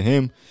attention to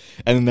him.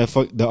 And then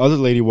the other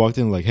lady walked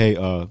in like, hey,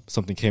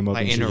 something came up.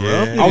 Like and she,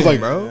 interrupt. I was like,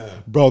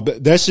 bro.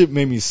 that shit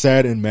made me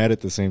sad and mad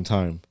at the same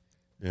time.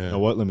 yeah. You know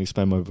what? Let me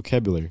expand my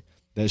vocabulary.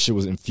 That shit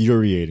was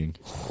infuriating.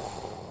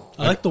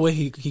 I like the way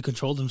he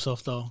controlled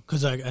himself though,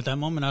 because like at that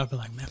moment I'd be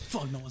like, man,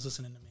 fuck, no one's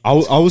listening to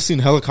me. I was seeing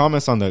hella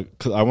comments on that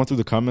because I went through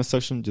the comment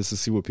section just to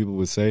see what people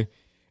would say,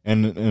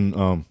 and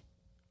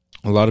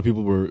a lot of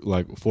people were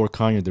like for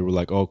Kanye. They were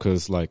like, oh,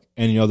 because like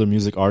any other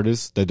music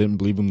artist that didn't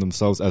believe in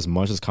themselves as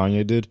much as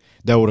Kanye did,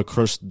 that would have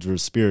crushed their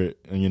spirit,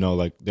 and you know,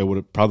 like they would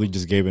have probably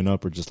just given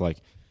up or just like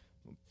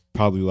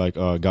probably like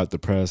got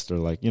depressed or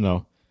like, you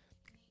know,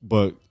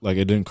 but like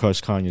it didn't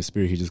crush Kanye's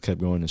spirit. He just kept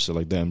going and shit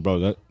like that. And bro,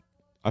 that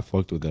I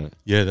fucked with that.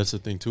 Yeah, that's the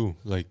thing too.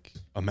 Like,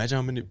 imagine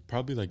how many,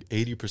 probably like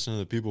 80% of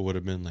the people would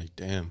have been like,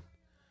 damn,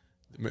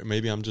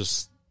 maybe I'm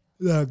just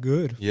Not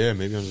good. Yeah,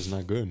 maybe I'm just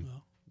not good.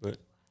 But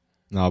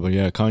Nah, but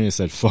yeah, Kanye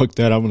said, fuck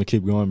that, I'm gonna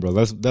keep going, bro.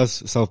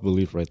 That's self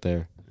belief right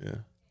there. yeah,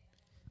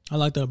 I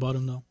like that about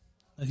him though.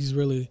 That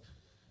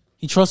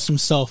he trusts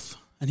himself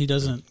and he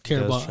doesn't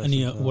care about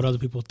any what other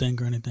people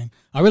think or anything.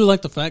 I really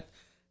like the fact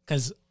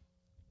because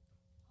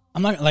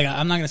I'm not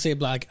gonna say it,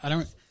 but like I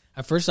don't.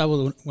 At first,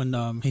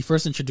 when he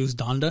first introduced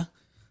Donda,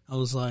 I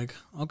was like,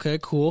 okay,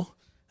 cool.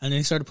 And then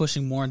he started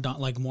pushing more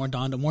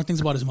Donda, more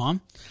things about his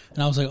mom,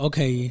 and I was like,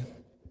 okay,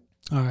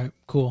 all right,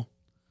 cool.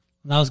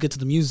 Now let's get to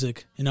the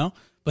music, you know.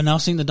 But now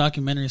seeing the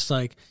documentary, it's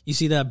like you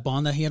see that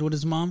bond that he had with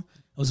his mom.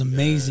 It was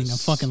amazing.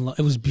 Yes.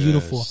 It was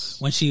beautiful Yes.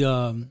 when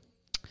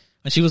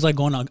she was like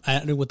going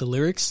at it with the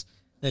lyrics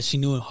that she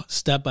knew it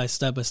step by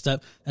step by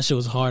step. That shit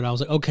was hard. I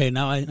was like, okay,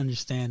 now I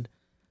understand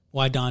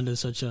why Donda is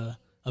such a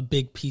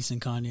big piece in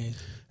Kanye.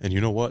 and you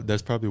know what?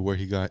 That's probably where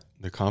he got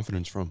the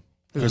confidence from.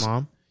 His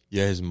mom.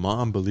 Yeah, his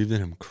mom believed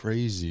in him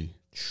crazy,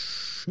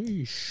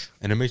 Sheesh.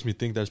 and it makes me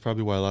think that's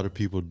probably why a lot of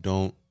people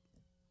don't.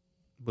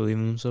 Believe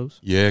in themselves.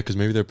 Yeah, because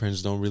maybe their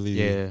parents don't really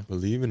Yeah.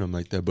 believe in him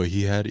like that. But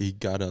he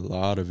got a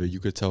lot of it. You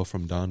could tell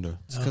from Donda.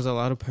 It's because a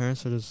lot of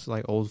parents are just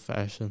like old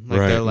fashioned. Like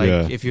Right. they're like,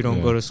 Yeah. if you don't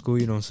Yeah. go to school,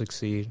 you don't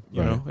succeed.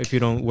 You Right. know, if you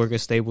don't work a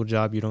stable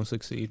job, you don't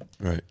succeed.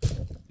 Right.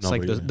 It's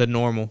like the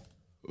normal.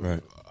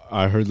 Right.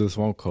 I heard this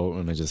one quote,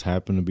 and it just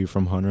happened to be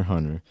from Hunter x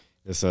Hunter.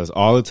 It says,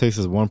 all it takes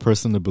is one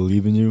person to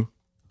believe in you.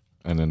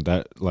 And then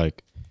that,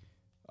 like,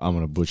 I'm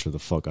going to butcher the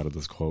fuck out of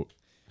this quote.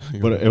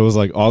 But it was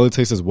like, all it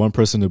takes is one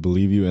person to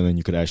believe you, and then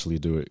you could actually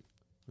do it.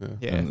 Yeah.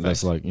 Yeah, And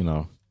that's like, you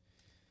know.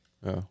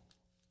 Yeah.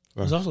 It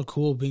was also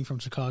cool being from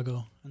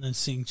Chicago and then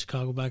seeing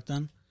Chicago back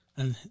then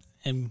and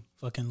him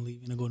fucking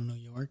leaving to go to New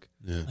York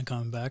Yeah. and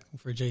coming back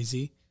for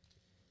Jay-Z.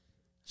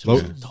 Lo-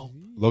 Dope.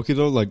 Loki,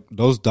 though, like,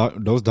 those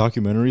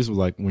documentaries, were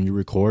like, when you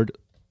record,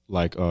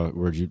 like,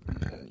 where you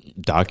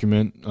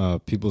document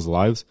people's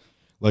lives,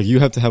 like, you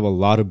have to have a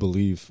lot of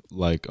belief,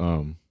 like,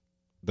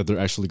 that they're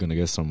actually going to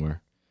get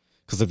somewhere.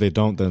 Because if they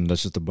don't, then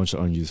that's just a bunch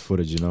of unused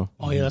footage, you know?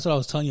 Oh, yeah, that's what I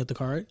was telling you at the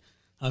car, right?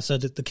 I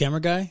said that the camera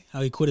guy,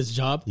 how he quit his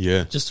job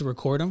Yeah. just to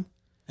record him.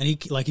 And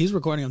he's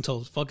recording him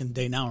until fucking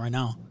day now, right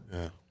now.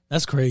 Yeah.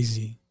 That's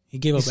crazy. He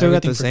gave You up still got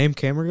everything the same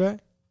camera guy?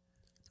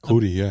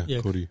 Cody. Yeah.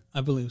 Yeah. Cody.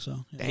 I believe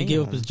so. Yeah, he Damn.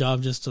 gave up his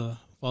job just to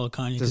follow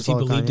Kanye because Just he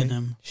follow believed in Kanye?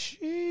 him.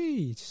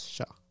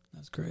 Sheesh.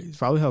 That's crazy. It's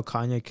probably how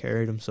Kanye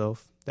carried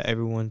himself. That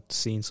everyone's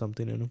seen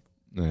something in him.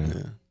 Yeah.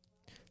 Yeah.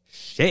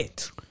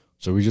 Shit.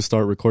 So we just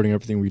start recording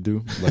everything we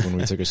do, like when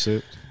we take a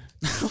shit.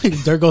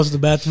 Dirk goes to the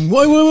bathroom.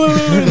 Wait.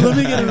 Let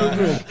me get it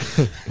real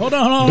quick. Hold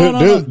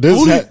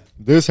on.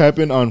 This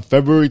happened on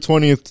February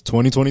 20th,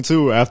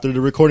 2022, after the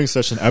recording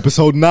session,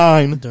 episode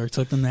 9. Dirk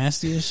took the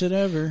nastiest shit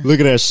ever. Look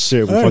at that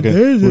shit. We I fucking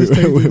did just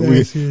take the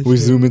nastiest we shit.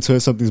 zoom into it,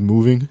 something's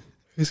moving.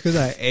 It's because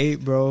I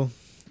ate, bro.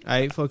 I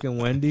ate fucking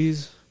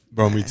Wendy's.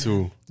 Bro, me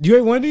too. You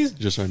ate Wendy's?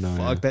 Just right now.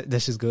 Fuck, that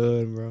shit's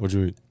good, bro. What'd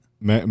you eat?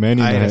 Manny I and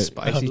ate I a had,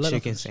 spicy Let him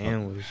chicken finish.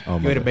 sandwich. Oh, You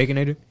my ate a bad.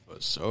 Baconator?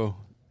 So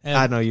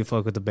I know you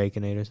fuck with the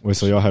Baconators. wait,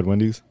 so y'all had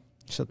Wendy's?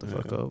 Shut the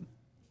fuck up.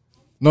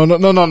 No.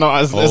 It's Oh,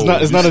 not.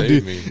 It's you not a saved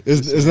D. me.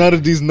 It's not a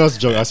D's nuts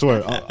joke. I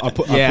swear. I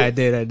put. Yeah, I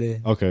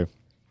did. Okay.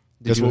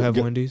 Did you have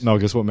Wendy's? No.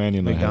 Guess what? Manny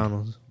and I had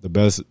McDonald's. the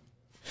best.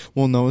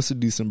 Well, no, it's a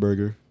decent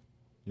burger.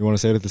 You want to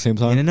say it at the same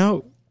time? In and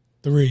out.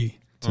 3,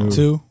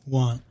 2,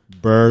 1.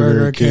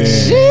 Burger King.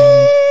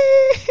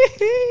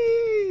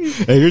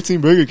 Hey, you're Team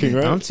Burger King,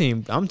 right? I'm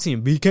team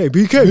BK.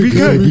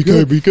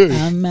 BK.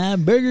 I'm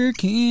at Burger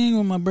King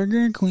with my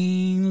Burger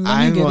Queen. Let I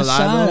me ain't get a gonna lie,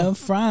 side though. of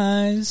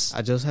fries.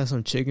 I just had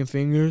some chicken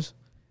fingers.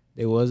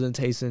 They wasn't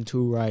tasting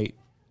too right.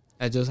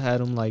 I just had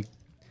them I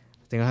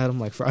think I had them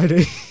like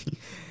Friday.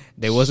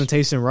 They wasn't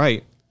tasting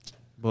right.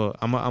 But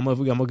I'm gonna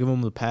give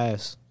them the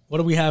pass. What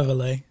do we have,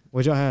 LA?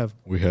 What y'all have?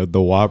 We had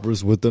the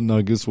Whoppers with the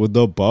nuggets with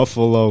the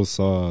buffalo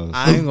sauce.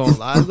 I ain't gonna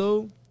lie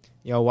though.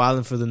 Y'all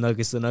wilding for the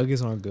nuggets. The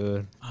nuggets aren't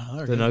good.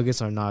 The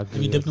Nuggets are not Have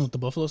you good. dipped them with the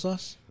buffalo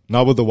sauce?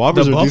 No, but the The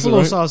Whoppers are decent, buffalo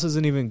right? sauce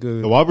isn't even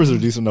good. The Whoppers are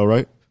decent though,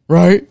 right?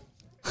 Right.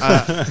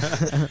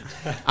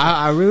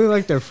 I really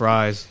like their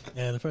fries.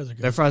 Yeah, the fries are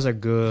good. Their fries are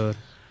good.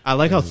 I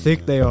like how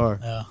thick they are.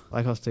 Yeah, I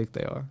like how thick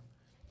they are.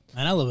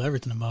 and I love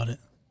everything about it.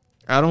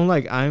 I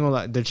ain't gonna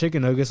lie. The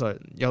chicken nuggets are,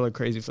 y'all are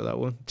crazy for that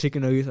one.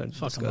 Chicken nuggets are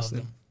Fucking love disgusting.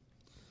 them.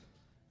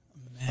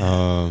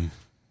 Man.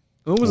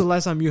 When was the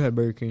last time you had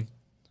Burger King?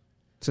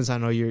 Since I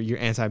know you're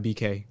anti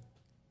BK.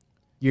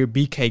 You're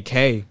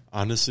BKK.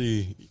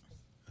 Honestly,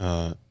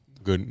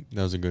 good.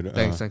 That was a good.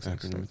 Thanks.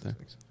 acronym thing.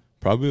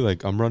 Probably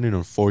like I'm running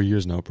on 4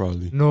 years now.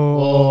 Probably.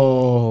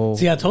 No.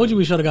 See, I told you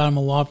we should have got him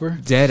a Whopper.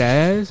 Dead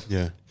ass.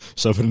 Yeah.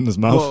 Shove it in his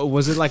mouth. Well,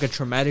 was it like a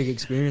traumatic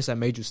experience that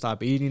made you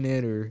stop eating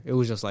it, or it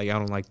was just like I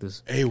don't like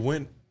this? Hey,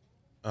 when?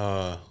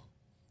 I'm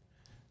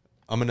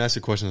gonna ask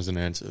a question as an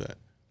answer to that.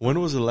 When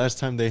was the last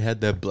time they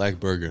had that black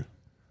burger?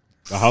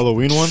 The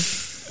Halloween one?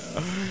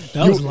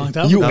 That was a long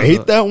time You ago.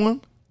 ate that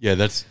one? Yeah,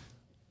 that's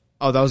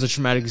Oh, that was a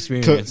traumatic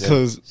experience.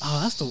 Because Oh,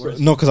 that's the worst.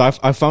 no, because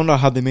I found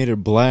out how they made it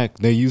black.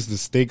 They used the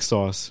steak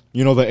sauce.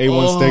 You know the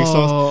A1 steak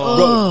sauce.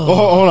 Bro,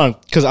 hold on,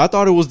 because I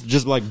thought it was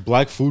just like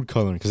black food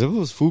coloring. Because if it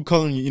was food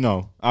coloring, you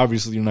know,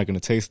 obviously you're not gonna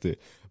taste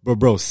it. But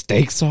bro,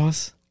 steak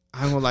sauce.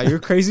 I'm gonna lie, you're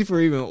crazy for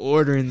even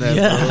ordering that.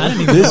 Yeah, bro. I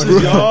didn't even order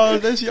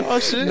that. that's y'all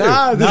shit.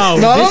 Nah, No,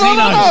 this ain't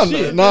our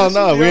shit.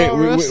 No, we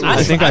ain't.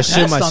 I think I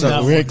shit passed on myself. that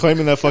We one. ain't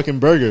claiming that fucking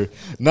burger.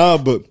 Nah,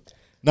 but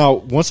now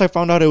once I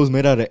found out it was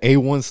made out of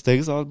A1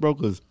 steak sauce, bro,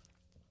 because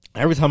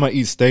every time I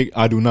eat steak,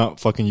 I do not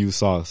fucking use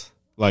sauce.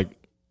 Like,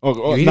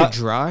 You eat not, it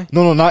dry?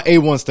 no, not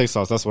A1 steak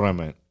sauce. That's what I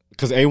meant.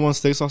 Because A1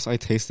 steak sauce, I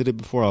tasted it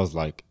before. I was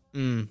like,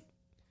 kind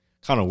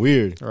of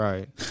weird.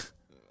 Right.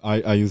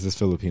 I use this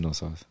Filipino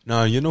sauce.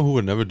 Nah, you know who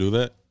would never do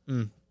that?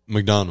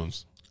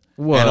 McDonald's.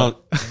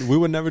 What? And we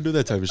would never do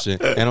that type of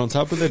shit. And on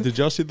top of that, did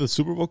y'all see the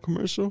Super Bowl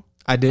commercial?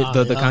 I did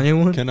the yeah.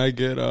 Kanye one. Can I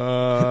get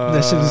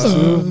That shit is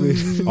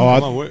stupid. Oh,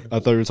 Come on, wait. I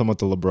thought you were talking about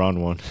the LeBron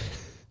one.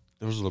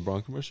 There was a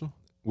LeBron commercial?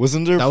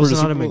 Wasn't there? That for was the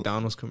not Super a Bowl?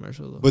 McDonald's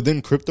commercial though. But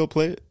didn't Crypto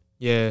play it?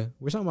 Yeah,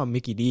 we're talking about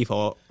Mickey D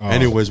fault. Oh.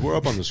 Anyways, we're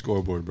up on the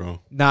scoreboard,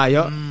 bro. Nah,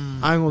 y'all. I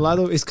ain't gonna lie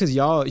though. It's because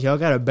y'all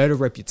got a better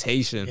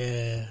reputation.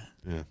 Yeah.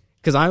 Yeah.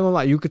 Because I ain't gonna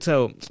lie, you could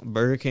tell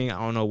Burger King. I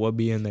don't know what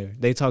be in there.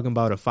 They talking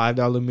about a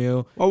 $5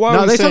 meal. Well, why are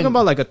No, we they saying- talking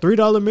about like a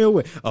 $3 meal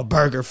with a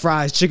burger,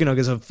 fries, chicken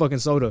nuggets, a fucking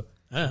soda.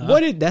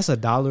 Yeah. That's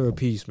 $1 a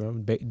piece, bro.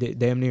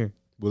 Damn near.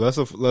 Well, that's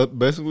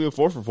basically a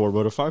 4 for 4,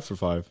 but a 5 for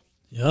 5.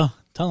 Yeah.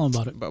 Tell them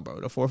about it. Bro,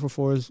 the 4 for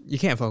 4s. You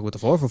can't fuck with the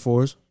 4 for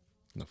 4s.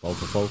 The 4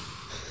 for 4.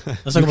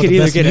 Let's You talk about could the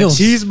either best get meals.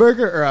 a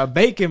cheeseburger or a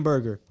bacon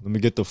burger. Let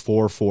me get the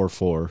 4 for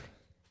 4.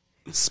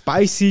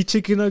 Spicy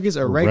chicken nuggets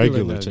or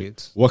regular nuggets. chicken.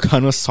 What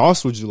kind of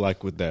sauce would you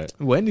like with that?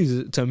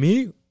 Wendy's, to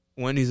me,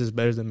 Wendy's is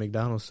better than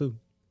McDonald's too.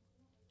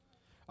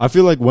 I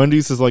feel like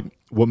Wendy's is like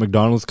what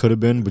McDonald's could have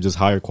been, but just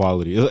higher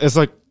quality. It's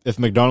like if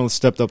McDonald's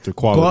stepped up their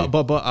quality.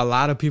 But a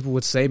lot of people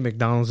would say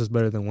McDonald's is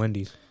better than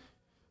Wendy's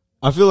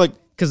I feel like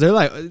because they're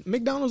like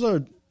McDonald's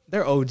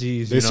they're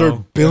OGs. they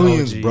serve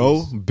billions, They're bro.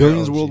 OGs.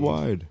 Billions They're OGs.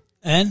 worldwide.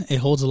 And it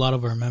holds a lot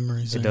of our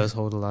memories. It in does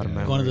hold a lot of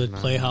memories. Going to the man.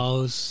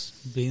 playhouse,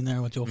 being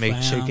there with your Make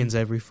fam. chickens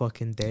every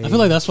fucking day. I feel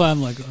like that's why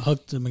I'm like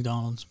hooked to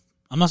McDonald's.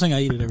 I'm not saying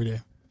I eat it every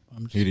day.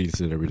 I'm just He eats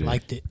it every day.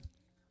 liked it.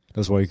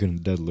 That's why you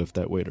couldn't deadlift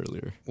that weight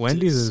earlier.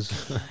 Wendy's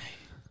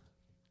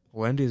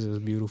is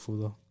beautiful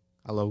though.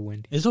 I love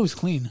Wendy's. It's always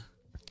clean.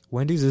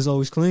 Wendy's is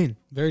always clean.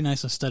 Very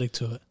nice aesthetic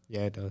to it.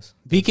 Yeah, it does.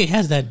 BK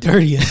has that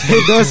dirty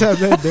aesthetic. It does have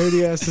that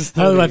dirty ass That's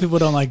why aesthetic. people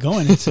don't like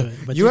going into it.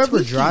 But You it's ever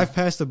clean. drive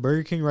past the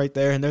Burger King right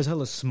there and there's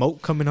hella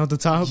smoke coming out the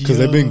top? Because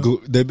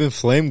they've been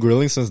flame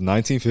grilling since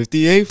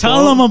 1958.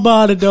 Tell them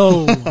about it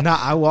though. Nah,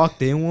 I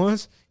walked in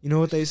once. You know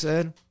what they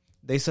said?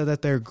 They said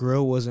that their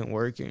grill wasn't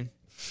working.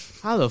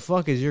 How the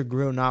fuck is your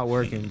grill not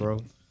working,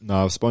 bro?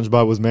 Nah, if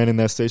SpongeBob was manning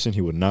that station,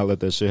 he would not let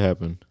that shit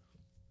happen.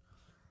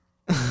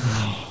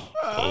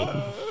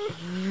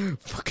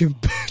 Fucking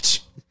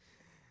bitch.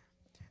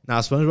 Nah,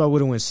 SpongeBob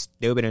would have went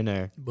stupid in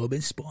there.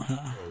 Bobin Spawn.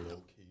 Huh?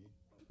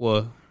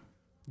 What?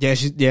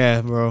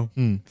 Yeah, bro.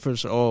 For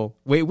sure. Oh,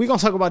 wait, we gonna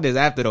talk about this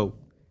after though.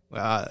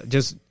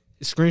 Just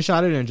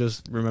screenshot it and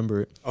just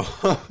remember it.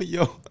 Oh,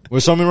 yo.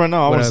 Well, show me right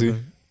now. I want to see.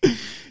 Whatever.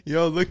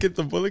 Yo, look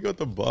what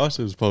the boss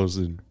is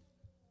posting.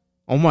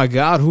 Oh my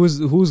God,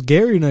 who's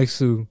Gary next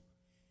to?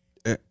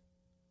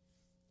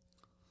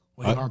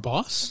 Wait, our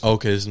boss?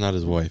 Okay, it's not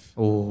his wife.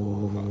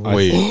 Oh,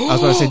 Wait. I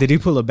was about to say, did he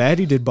pull a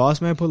baddie? Did Boss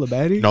Man pull a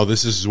baddie? No,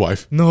 this is his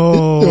wife.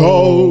 No.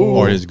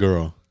 Or his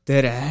girl.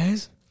 Dead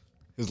ass.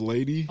 His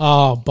lady.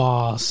 Oh,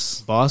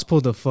 boss. Boss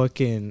pulled a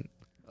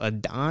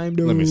dime,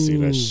 dude. Let me see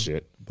that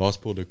shit. Boss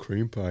pulled a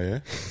cream pie, yeah?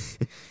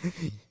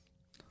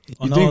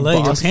 Oh, no, think let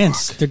your boss-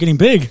 hands. They're getting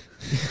big.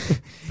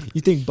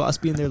 You think Boss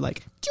be in there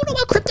like, do you know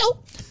about crypto?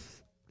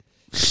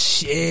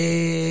 Shit.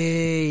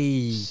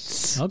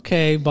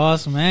 Okay,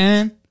 boss,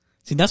 man.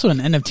 See, that's what an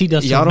NFT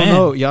does to Y'all a don't man.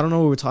 know. Y'all don't know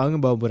what we're talking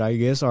about, but I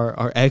guess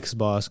our ex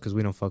boss, because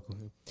we don't fuck with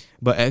him.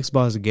 But ex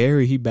boss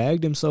Gary, he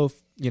bagged himself.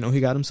 He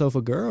got himself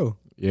a girl,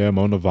 Yeah,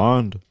 Mona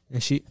Vond.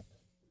 and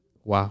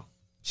wow,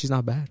 she's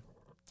not bad.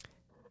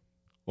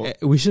 Well-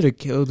 We should have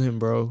killed him,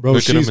 bro. Bro,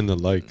 Look at him she's, in the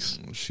likes.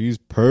 she's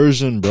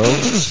Persian, bro.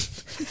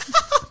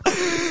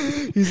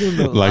 He's in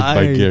the Liked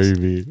by likes. Gary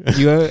Vee.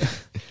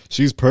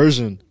 She's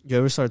Persian. You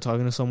ever start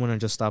talking to someone and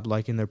just stop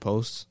liking their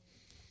posts?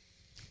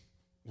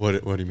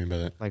 What do you mean by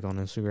that? like on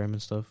Instagram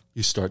and stuff.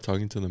 You start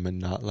talking to them and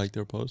not like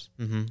their post?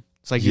 Mm-hmm.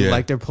 It's like you Yeah.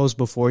 like their post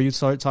before you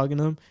start talking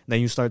to them,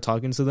 then you start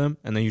talking to them,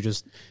 and then you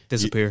just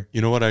disappear.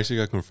 You know what? I actually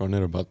got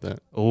confronted about that.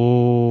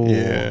 Oh,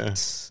 Yeah.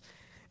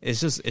 It's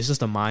just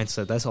a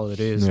mindset. That's all it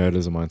is. Yeah, it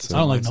is a mindset. I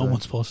don't like no mindset.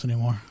 one's post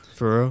anymore.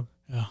 For real.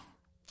 Yeah.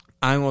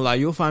 I ain't gonna lie.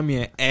 You'll find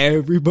me in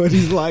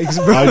everybody's likes,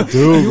 bro. I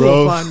do, You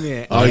bro. will find me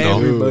in I do.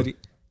 everybody.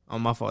 Oh,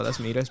 my fault. That's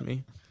me. That's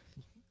me.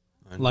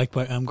 Like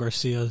by M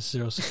Garcia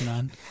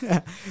 069.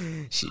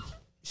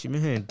 She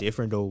been hitting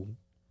different though.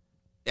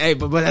 Hey,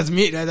 but that's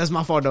me. That's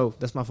my fault though.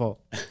 That's my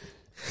fault.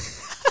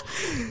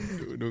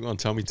 They're gonna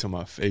tell me to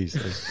my face.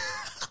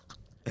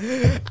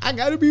 I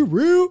gotta be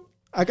real.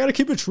 I gotta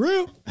keep it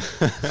real.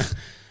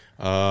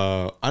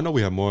 I know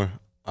we have more.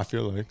 I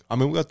feel like. I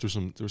mean, we got through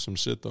some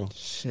shit though.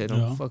 Shit,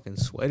 Yeah. I'm fucking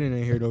sweating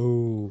in here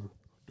though.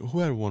 Who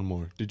had one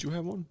more? Did you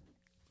have one?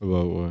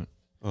 About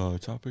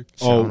what? Topic.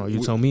 Shit, I don't know.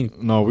 You tell me.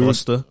 No, we were.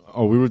 Busta.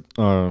 Oh, we were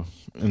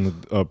in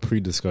the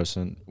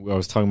pre-discussion. I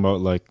was talking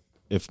about like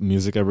if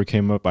music ever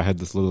came up. I had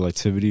this little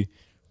activity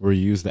where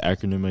you use the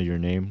acronym of your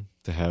name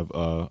to have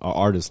an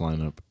artist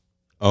lineup.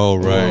 Oh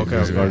right. Oh, okay.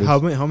 Music okay.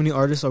 artist. How many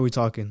artists are we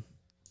talking?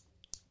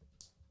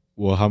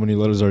 Well, how many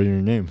letters are in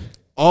your name?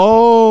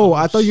 Oh,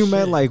 I thought you shit.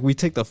 meant like we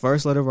take the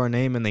first letter of our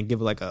name and then give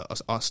it like a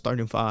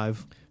starting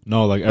 5.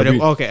 No, like But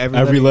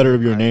every letter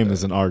of your name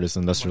is an artist,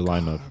 and that's your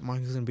lineup.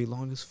 Mine is gonna be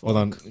long as fuck. Hold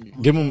on,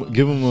 give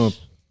him a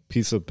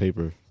piece of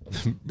paper.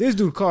 This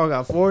dude Carl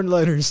got 4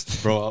 letters.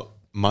 Bro,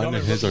 mine You want and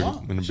me to his rip are them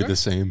off? gonna Sure. be the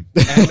same.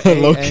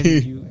 Low-key.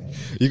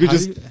 You could How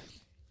just. do you-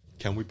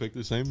 Can we pick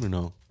the same or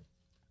no?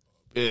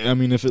 I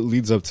mean, if it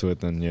leads up to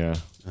it, then yeah.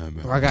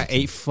 Bro, I got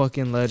 8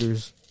 fucking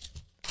letters.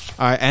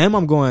 All right, I'm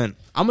gonna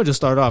just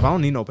start off. I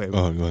don't need no paper.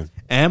 Oh, go ahead.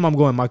 I'm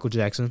going Michael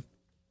Jackson.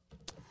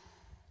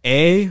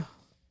 A.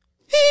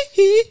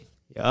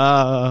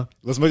 Yeah.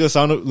 Let's make a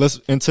sound. Let's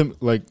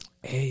like.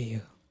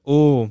 A.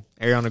 Oh,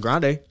 Ariana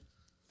Grande.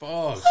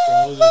 Fuck,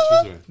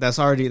 bro. That's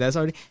already.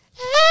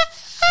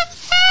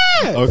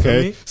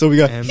 Okay, so we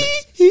got M-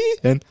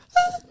 and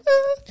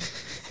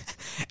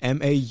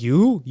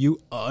M-A-U. You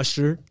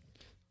Usher.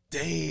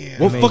 Damn.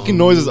 what M-A-U. fucking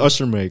noise does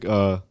Usher make?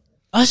 Usher.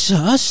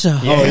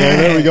 Oh yeah,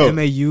 there we go.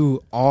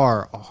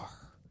 M-A-U-R.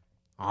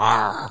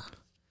 R.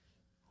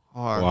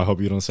 Well, I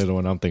hope you don't say the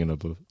one I'm thinking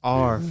of.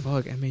 R.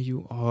 Fuck.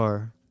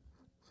 M-A-U-R.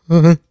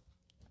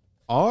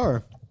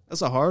 R.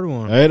 That's a hard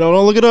one. Hey,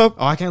 don't look it up.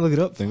 Oh, I can't look it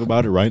up. Think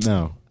about it right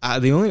now.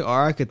 The only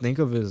R I could think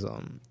of is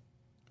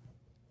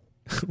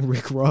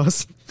Rick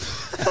Ross.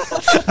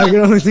 I can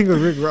only think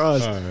of Rick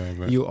Ross. All right,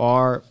 man. You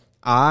are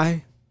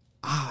I.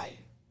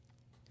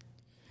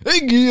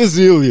 Hey,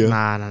 Azealia.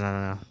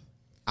 Nah.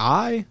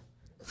 I.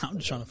 I'm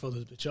just trying to fill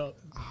this bitch up.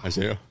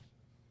 Isaiah.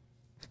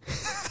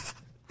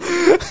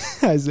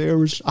 Isaiah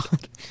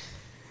Rashad.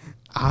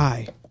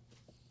 I.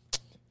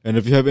 And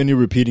if you have any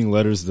repeating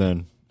letters,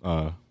 then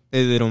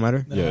They don't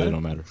matter. yeah, it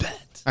don't matter.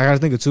 I gotta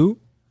think of 2.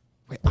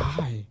 Wait,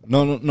 I.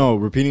 No.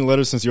 Repeating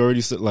letters since you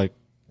already said like.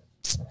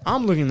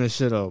 I'm looking this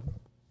shit up.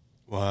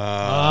 Wow.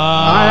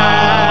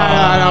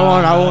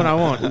 I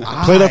won't.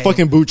 Play that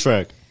fucking boot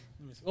track.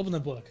 Open the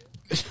book.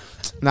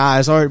 Nah,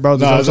 it's already, bro.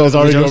 The Nah, joke's it's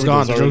already the joke's over.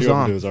 gone. It's The already joke's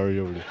over. gone. It's already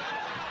over.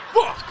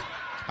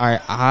 All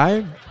right,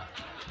 I.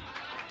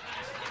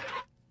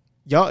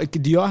 Y'all,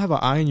 do y'all have an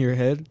I in your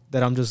head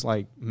that I'm just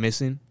like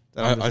missing?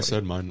 That I'm just I like-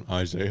 said mine,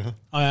 Isaiah.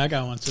 Oh yeah, I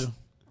got one too.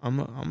 I'm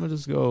gonna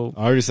just go.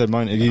 I already said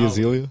mine. Iggy Oh.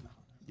 Azalea.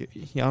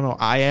 Y'all know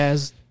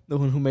Iaz, the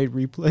one who made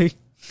Replay.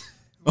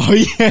 Oh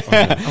yeah.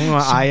 I'm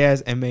going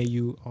Iaz,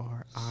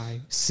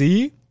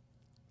 M-A-U-R-I-C.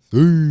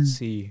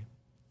 C.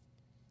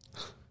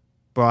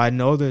 Bro, I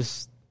know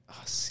this.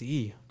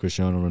 C.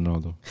 Cristiano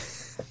Ronaldo.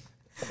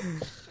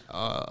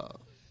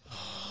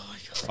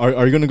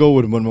 Are you gonna go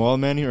with Manuel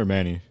Manny or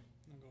Manny?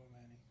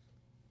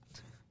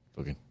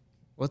 Okay.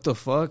 What the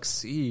fuck?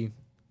 C.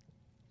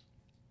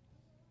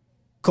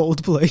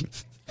 Coldplay.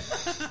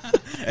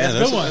 Yeah,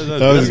 good one.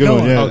 That was a good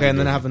one. Yeah. Okay, and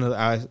then I have another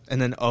I,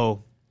 and then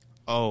O.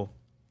 O.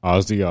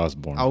 Ozzy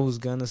Osbourne. I was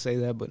gonna say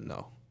that, but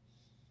no.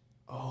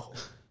 Oh.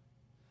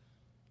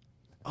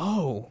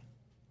 Oh.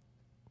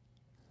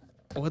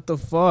 What the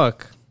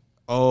fuck?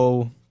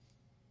 Oh.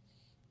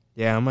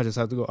 Yeah, I might just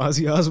have to go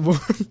Ozzy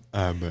Osbourne.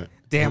 I bet.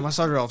 Damn, I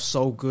started off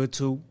so good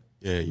too.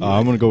 Yeah,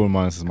 I'm gonna go with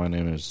mine since my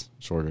name is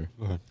shorter.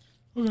 Go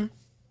ahead.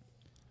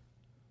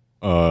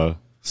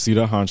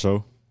 Sita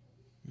Hancho.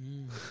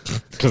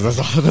 Because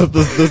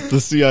that's the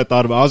C I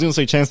thought about. I was gonna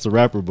say Chance the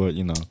Rapper, but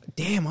you know.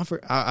 Damn, I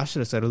should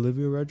have said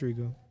Olivia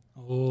Rodrigo.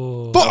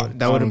 Oh,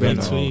 That would have been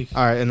Big tweak.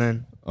 all right. And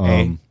then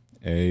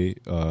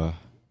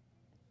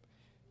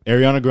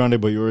Ariana Grande,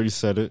 but you already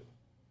said it,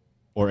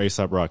 or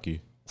ASAP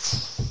Rocky.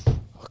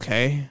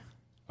 okay,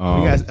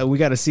 Um, we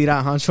got a C.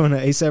 Honcho and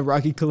an ASAP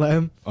Rocky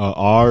collab.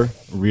 R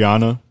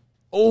Rihanna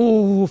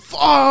Oh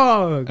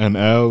fuck! and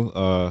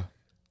L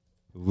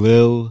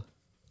Lil.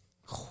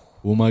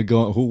 Who am I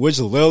going? Which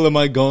Lil am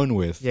I going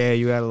with? Yeah,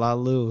 you got a lot of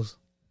Lils.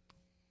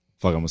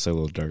 Fuck, I'm gonna say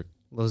Lil Durk.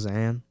 Lil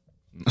Xan.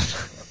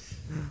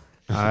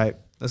 All right,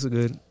 that's a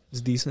good.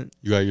 It's decent.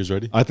 You got yours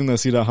ready? I think that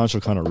Sita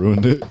Hancho kind of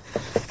ruined it.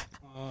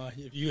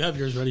 If If you have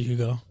yours ready, you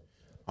go.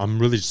 I'm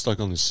really stuck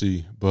on the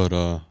C, but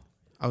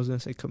I was gonna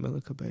say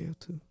Camila Cabello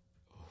too.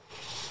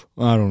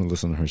 I don't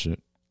listen to her shit.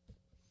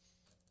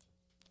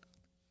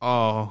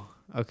 Oh,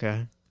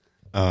 okay.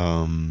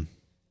 Well,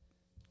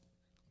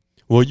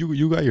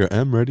 you got your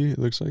M ready. It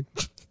looks like.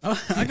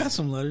 I got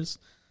some letters.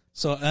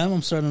 So M,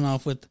 I'm starting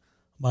off with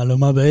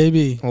Maluma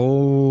Baby.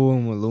 Oh,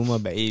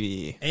 Maluma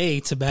Baby. A,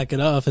 to back it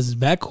up, as his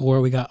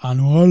backcourt, we got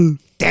Anuel.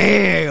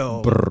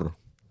 Damn. Brr.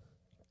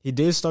 He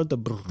did start the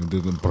brr.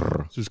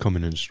 Brr. This is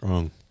coming in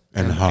strong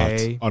and hot.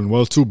 A.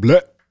 Unwell too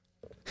black.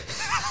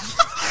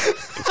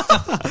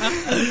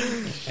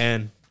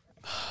 And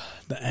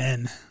The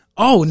N.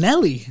 Oh,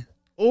 Nelly.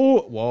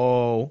 oh,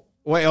 whoa.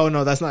 Wait, oh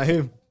no, that's not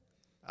him.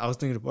 I was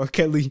thinking of R.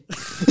 Kelly.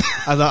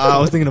 I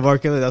was thinking of R.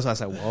 Kelly. That's why I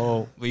said,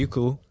 whoa. But you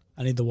cool.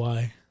 I need the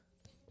Y.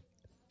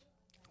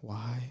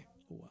 Why?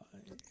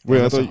 Wait,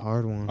 That's I a thought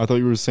hard one. I thought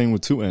you were saying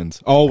with two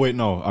N's. Oh wait,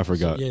 no, I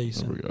forgot. Yeah, you I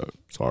said. forgot.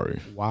 Sorry.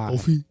 Why?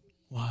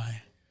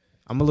 Y.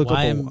 I'm gonna look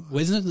up.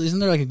 Isn't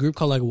there like a group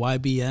called like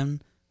YBM?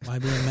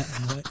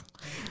 YBM. What?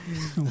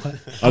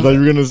 I thought you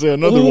were gonna say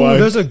another Ooh, Y.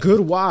 there's a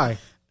good Y.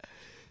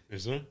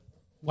 Is there?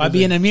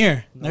 YB and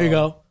Amir. There you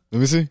go. Let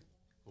me see.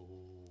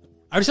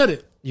 I already said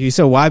it. You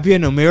said YB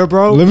in the mirror,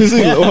 bro? Let me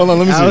see. Hold on. Let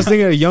me see. I was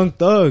thinking of Young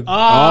Thug.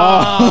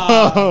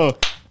 Oh,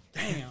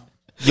 Damn.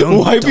 Young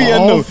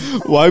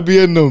why be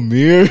in the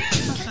mirror?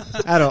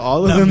 Out of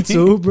all of them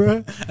too,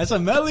 bro. That's a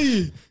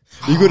Melly.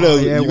 You could Oh,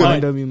 yeah, you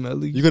could YW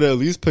Melly. you could at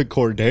least pick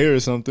Corday or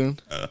something.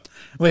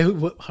 Wait,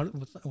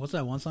 what's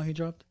that one song he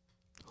dropped?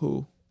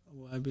 Who?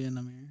 YB and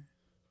Amir.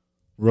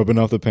 Rubbing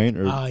off the paint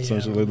or Oh, yeah.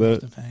 something like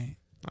that. The paint.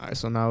 All right,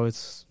 so now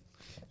it's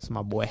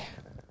my boy,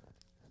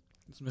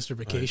 It's Mr.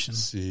 Vacation.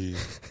 C.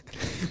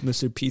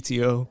 Mr.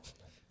 PTO.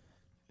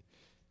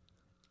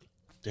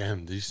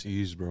 Damn, these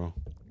C's, bro.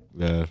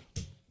 Yeah.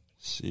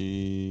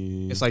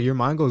 C. It's like your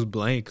mind goes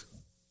blank.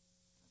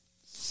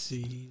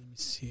 See, let me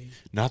see.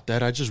 Not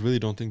that. I just really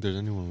don't think there's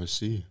anyone with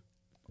C.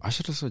 I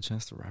should have said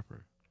Chance the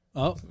Rapper.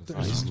 Oh,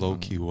 Oh, he's low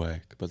key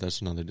whack, but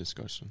that's another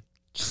discussion.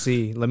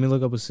 C. Let me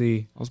look up a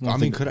C. I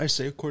mean, could I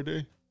say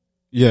Corday?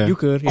 yeah. You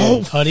could. Yeah.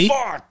 Oh, Cuddy?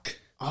 fuck!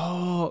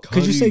 Oh,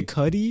 could you say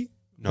Cuddy?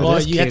 No, Well,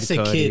 that's you have to say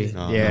Cudi. Kid.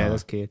 No, Yeah, no.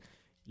 that's Kid.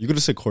 You could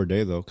have said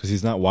Corday though, because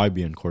he's not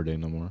YB and Corday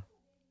no more.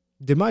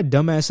 Did my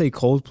dumbass say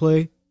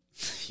Coldplay?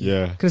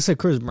 Yeah. Could have said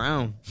Chris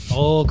Brown.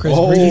 Oh, Chris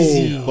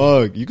Breezy.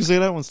 fuck! You can say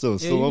that one still.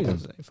 It's Yeah, still you open. can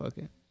say, fuck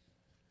it.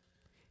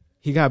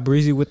 He got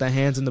Breezy with the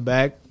hands in the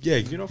back. Yeah,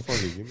 you know, fuck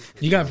it. Give me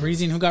You got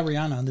Breezy and who got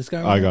Rihanna? This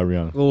guy? I got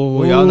Rihanna.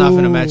 Oh, y'all not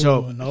finna match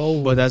up.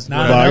 No. But that's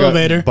Not But an I got-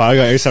 elevator. But I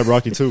got ASAP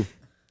Rocky too.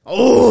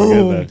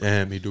 Oh, Forget that.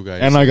 Damn, he do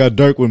got. And I got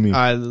Dirk with me. all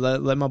right.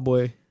 Let my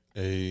boy.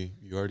 A.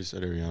 You already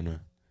said Ariana.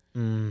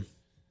 Mm,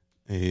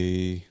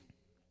 A.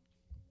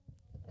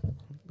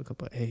 look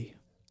up a A.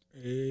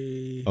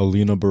 Hey.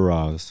 Alina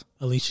Baraz.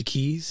 Alicia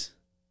Keys.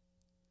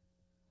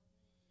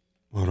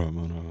 Hold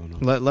on.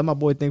 Let my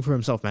boy think for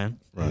himself, man.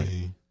 Right.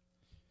 A.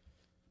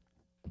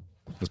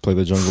 Let's play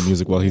the jungle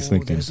music while he's Oh,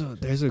 thinking.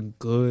 There's a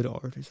good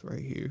artist right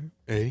here.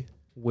 A.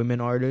 Women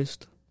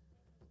artist.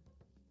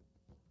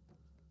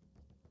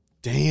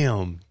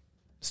 Damn.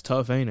 It's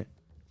tough, ain't it?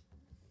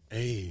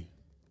 A.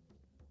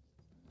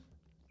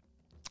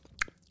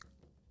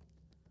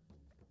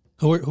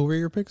 Who were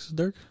your picks,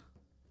 Dirk?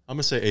 I'm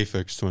gonna say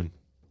Aphex Twin.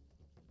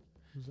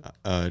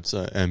 It's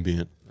an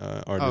ambient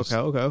artist.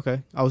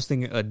 Okay. I was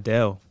thinking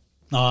Adele.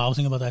 No, I was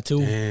thinking about that too.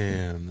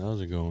 Damn, that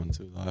was a good one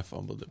too. I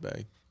fumbled it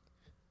back.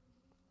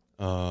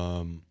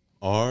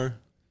 R.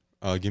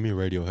 Give me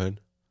Radiohead.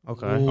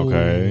 Okay.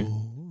 Okay.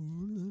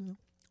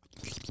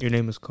 Your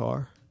name is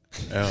Carr.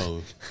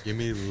 L. Give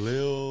me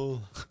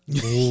Lil.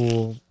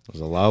 Ooh.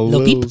 There's a lot of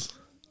Lil Peep. Lils.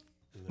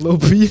 Lil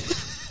Peep.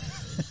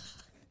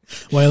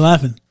 Why are you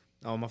laughing?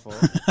 Oh, my fault.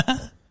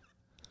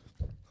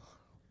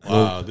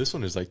 Wow, this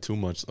one is like too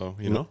much though.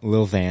 You know.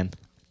 Lil Van.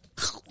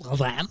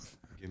 Lamb.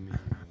 Give me.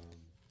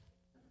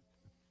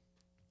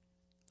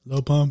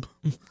 Low pump.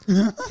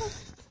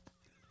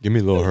 Give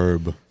me Lil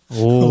Herb.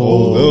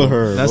 Oh, Lil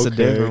Herb. That's a okay.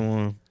 different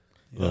one.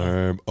 Lil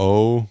Herb.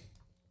 O.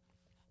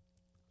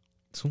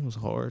 This one was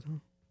hard.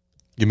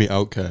 Give me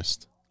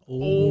Outkast.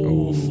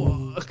 Oh,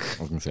 fuck.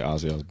 I was gonna say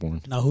Ozzy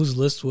Osbourne. Now whose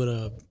list would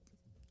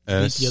beat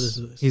S. the other's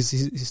list?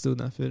 He's still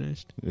not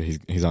finished. Yeah,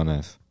 he's on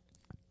S.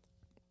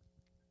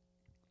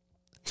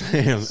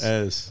 Damn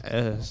S.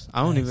 S.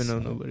 I don't even know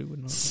nobody would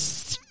know.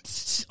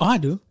 Oh, I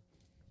do.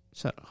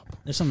 Shut up.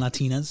 There's some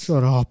Latinas.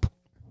 Shut up.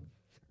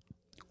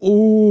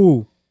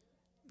 Ooh.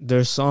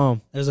 There's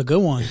some. There's a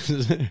good one.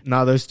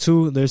 Now there's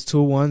two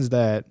ones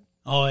that,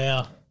 Oh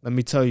yeah. let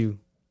me tell you,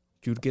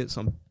 you'd get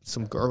some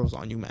girls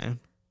on you, man.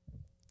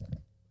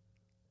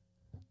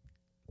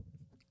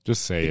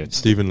 Just say it.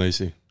 Stephen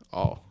Lacey.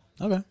 Oh.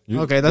 Okay.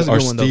 Okay, that's a Or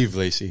good one though. Steve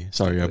Lacey.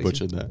 Sorry, I Lacey.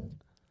 butchered that.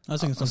 I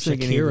was thinking I was some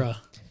thinking Shakira.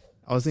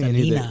 I was thinking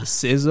either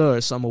Selena. SZA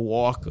or Summer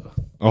Walker.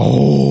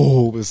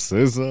 Oh, with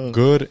SZA.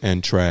 Good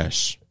and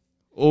trash.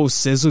 Oh,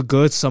 SZA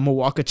good, Summer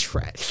Walker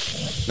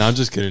trash. No, I'm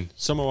just kidding.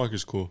 Summer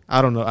Walker's cool.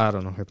 I don't know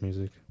her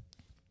music.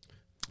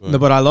 No,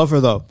 but I love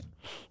her though.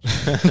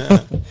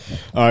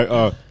 All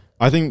right.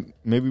 I think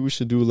maybe we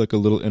should do like a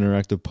little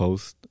interactive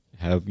post.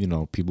 Have,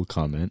 people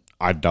comment.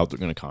 I doubt they're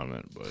going to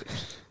comment, but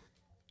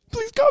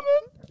please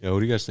comment. Yeah, what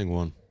do you guys think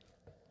won?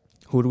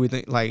 Who do we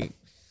think? Like,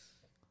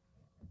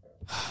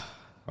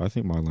 I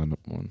think my lineup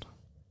won.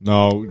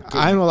 No.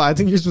 I don't know. I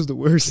think yours was the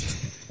worst.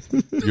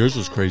 Yours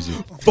was crazy.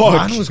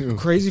 Mine was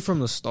crazy from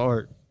the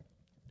start.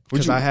 Who'd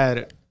Because you- I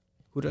had,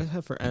 who did I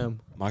have for M?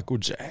 Michael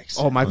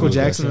Jackson. Oh, Michael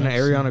Jackson and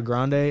Jackson. Ariana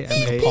Grande,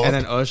 and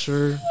then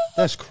Usher.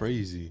 That's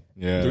crazy.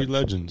 Yeah. 3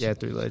 legends. Yeah,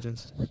 3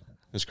 legends.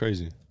 That's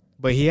crazy.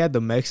 But he had the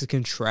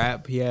Mexican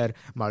trap. He had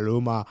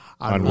Maluma,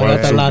 And I Well,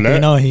 got the too black.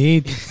 Latino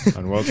heat.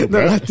 And well, too the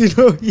bad.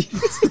 Latino heat.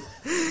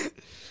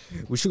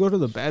 We should go to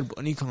the Bad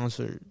Bunny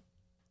concert.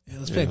 Yeah,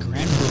 let's play a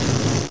grand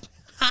group.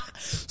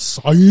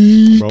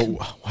 Bro,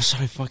 what should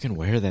I fucking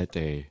wear that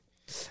day?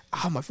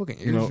 Ah, my fucking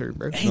ears You know- hurt,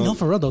 bro. Hey, no,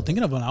 for real though.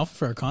 Thinking of an outfit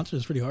for a concert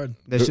is pretty hard.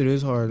 That shit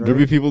is hard, There right?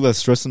 be people that's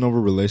stressing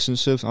over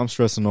relationships. I'm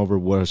stressing over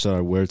what should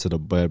I wear to the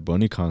Bad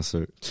Bunny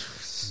concert.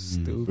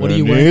 Stupid. What are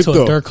you wearing to a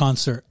Bonito. Dirt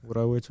concert? What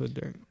do I wear to a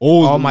dirt?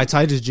 Oh, My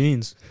tightest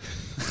jeans.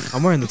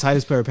 I'm wearing the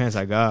tightest pair of pants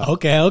I got.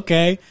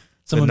 Okay.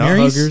 Some The nut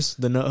Marys? huggers.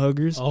 The nut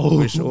huggers.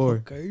 Oh, for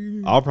sure.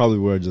 Okay. I'll probably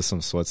wear just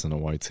some sweats and a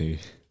white tee.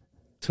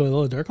 To a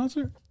little Dirt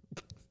concert?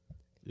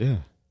 Yeah.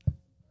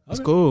 That's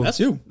Okay. cool. That's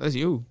you. That's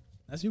you.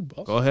 That's you,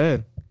 boss. Go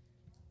ahead.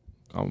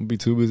 I'm gonna be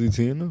too busy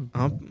teeing them.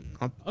 I'm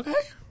Okay.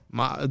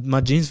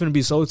 my jeans finna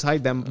be so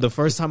tight that the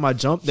first time I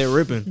jump, they're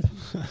ripping.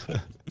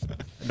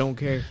 I don't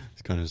care.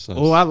 It's kind of sus.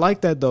 Oh, I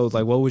like that though.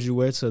 Like, what would you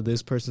wear to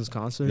this person's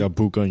concert? You got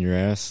book on your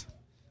ass.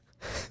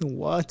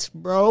 What,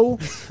 bro?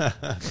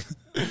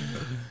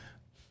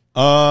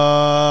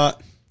 Uh,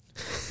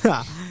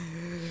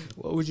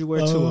 What would you wear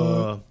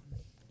to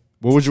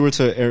What would you wear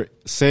to?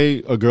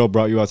 Say a girl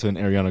brought you out to an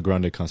Ariana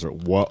Grande concert.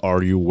 What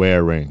are you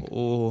wearing?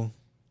 Oh,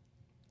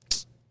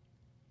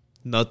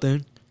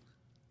 nothing.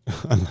 I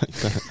like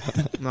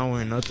that. I'm not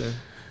wearing nothing.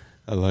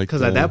 I like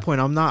Because at that point,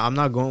 I'm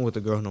not going with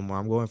the girl no more.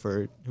 I'm going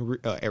for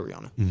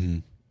Ariana. Mm-hmm.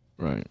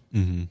 Right.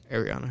 Mm-hmm.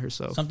 Ariana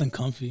herself. Something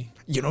comfy.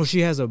 You know,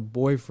 she has a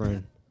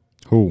boyfriend,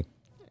 Who?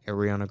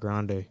 Ariana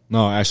Grande.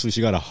 No, actually,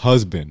 she got a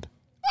husband.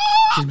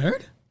 She's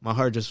married? My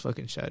heart just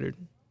fucking shattered.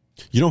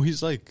 You know,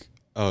 he's like,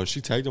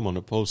 she tagged him on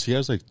the post. He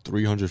has like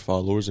 300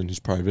 followers and he's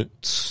private.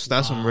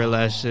 That's some real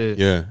ass shit.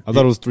 Yeah. I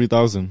thought it was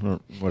 3,000 or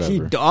He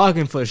whatever.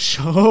 dogging for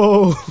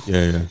sure.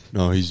 Yeah.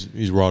 No,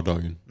 he's raw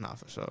dogging. Nah,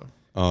 for sure.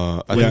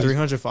 I With think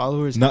 300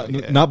 followers? Not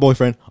Yeah. not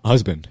boyfriend,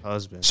 husband.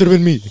 Husband. Should have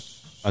been me.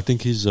 I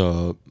think he's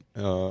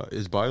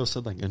his bio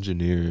said like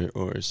engineer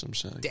or some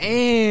shit. Like that.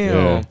 Damn.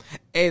 Yeah.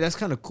 Hey, that's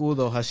kind of cool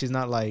though. How she's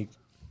not Right.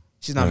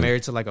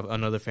 married to like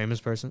another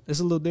famous person. It's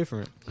a little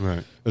different.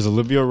 Right. Is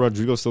Olivia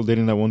Rodrigo still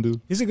dating that one dude?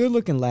 He's a good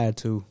looking lad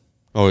too.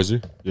 Oh, is he?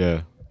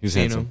 Yeah, he's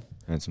Seen handsome. him.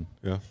 Handsome.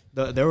 Yeah.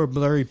 There were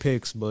blurry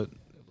pics, but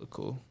they look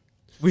cool.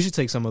 We should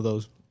take some of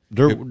those.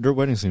 Their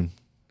wedding seemed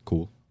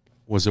cool.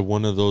 Was it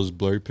one of those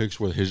blurry pics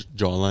where his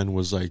jawline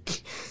was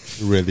like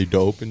really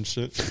dope and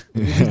shit?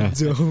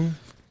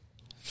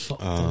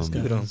 Fuck Um, those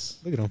Look at him. guys.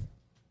 Look at him.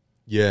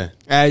 Yeah.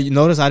 Hey, you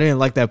notice I didn't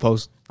like that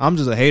post. I'm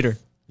just a hater.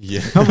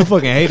 Yeah. I'm a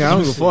fucking hater. I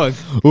don't give a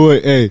fuck.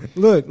 Wait, hey,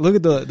 Look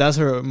at that's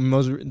her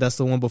most. That's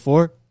the one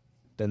before.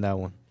 Then that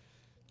one.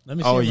 Let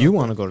me see. Oh, real you quick.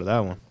 want to go to that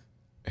one?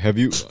 have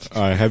you,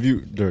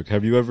 Dirk?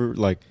 Have you ever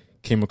like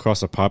came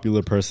across a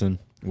popular person,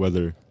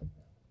 whether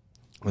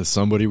it's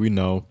somebody we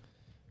know,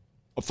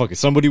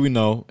 somebody we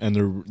know,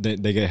 and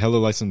they get hella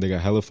likes and they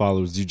got hella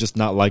followers? You just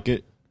not like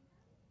it?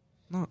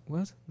 No,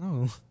 what?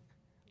 No.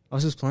 I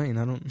was just playing.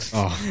 I don't.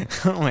 Oh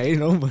I don't hate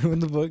nobody. What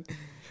the fuck?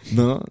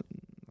 no,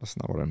 that's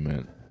not what I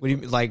meant. What do you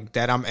mean, like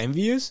that? I'm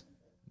envious.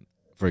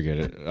 Forget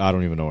it. I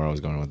don't even know where I was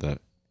going with that.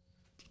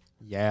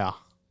 Yeah.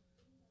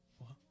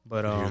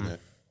 But I hear that.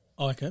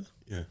 Oh, I could?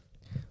 Yeah.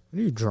 what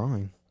are you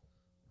drawing?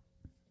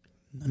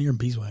 None of your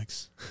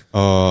beeswax.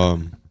 Do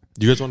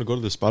you guys want to go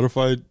to the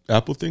Spotify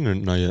Apple thing or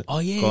not yet? Oh,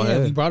 yeah, Go yeah.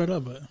 ahead. We brought it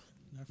up, but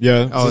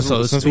Yeah. Oh,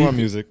 so since we're on speak-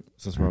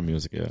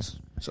 music, yeah.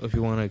 So if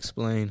you want to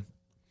explain,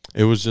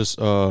 It was just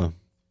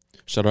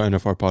shout out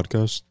NFR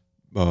podcast,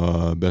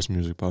 best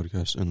music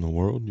podcast in the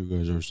world. You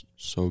guys are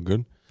so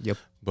good. Yep.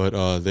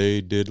 But they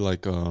did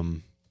like a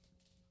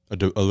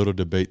little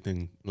debate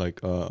thing, like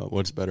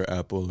what's better,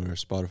 Apple or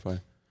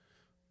Spotify?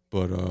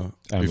 But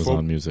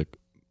Amazon Music,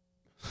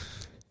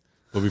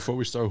 before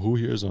we start, who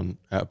here is on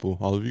Apple?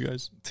 All of you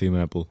guys? Team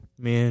Apple.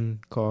 me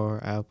and Car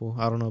Apple.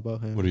 I don't know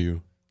about him. What are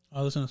you?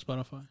 I listen to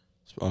Spotify.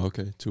 Oh,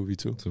 okay,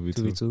 2v2.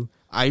 2v2.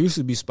 I used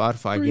to be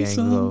Spotify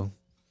Threesome. gang though,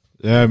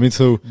 Yeah, me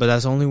too. but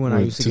that's only when I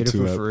Wait, used to get it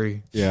 2-2 for app.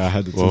 free. Yeah, I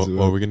had the Well, two.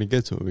 we're gonna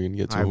get to it. We're gonna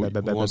get to it. All right,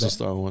 Who, bet, who wants to bet.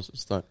 start? Who wants to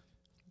start?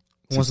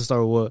 Who wants to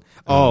start with what?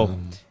 Oh,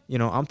 Um, you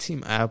know, I'm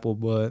Team Apple,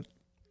 but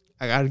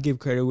I got to give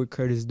credit where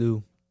credit's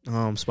due.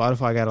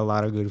 Spotify got a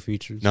lot of good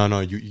features.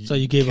 no, you So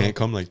you gave can't up.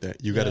 come like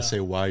that. You got to Yeah. say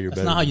why you're That's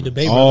better. not how you than them.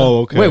 debate, brother. Oh,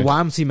 okay. Wait, why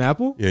I'm Team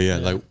Apple? Yeah, Yeah.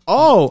 like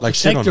Oh, like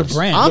shit Protect on your us.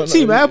 brand. I'm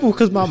Team Apple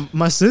because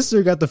my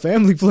sister got the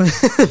family plan.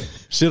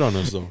 Shit on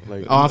us though.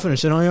 Like Oh, I'm finna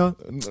shit on y'all.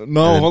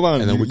 No, hold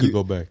on. and then You- we could you-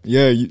 go back.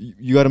 Yeah,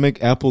 you got to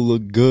make Apple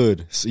look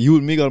good. So you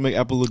and me got to make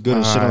Apple look good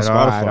and shit on Alright,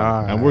 Spotify.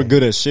 alright. And we're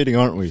good at shitting,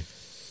 aren't we?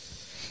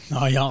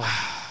 No, y'all.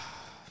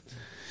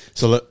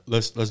 So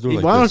let's do it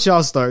like Why this. don't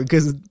y'all start?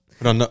 Because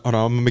Hold on.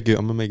 I'm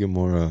gonna make it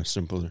more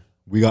simpler.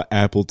 We got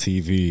Apple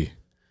TV.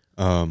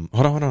 Hold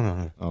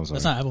on. Oh, sorry.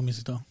 That's not Apple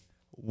Music though.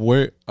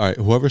 All right,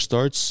 whoever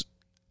starts,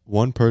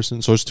 one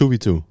person. So it's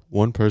 2v2.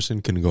 One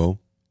person can go,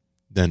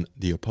 then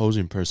the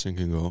opposing person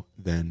can go.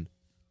 Then,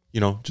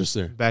 just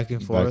there. back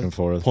and forth. Back and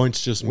forth.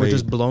 Points just We're made.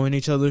 just blowing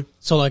each other.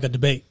 So like a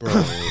debate. Bro.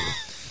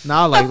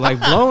 Nah, like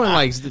blowing,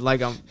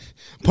 like I'm.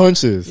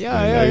 Punches.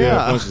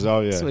 Yeah. Punches.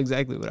 Oh yeah. That's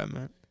exactly what I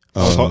meant.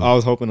 I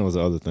was hoping it was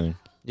the other thing.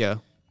 Yeah,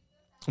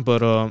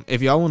 but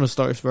if y'all want to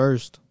start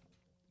first,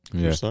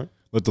 Yeah. Start.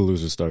 Let the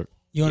loser start.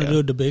 You want to Yeah. do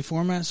a debate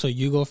format? So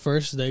you go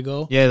first, they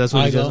go. yeah, that's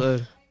what I you just go.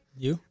 said.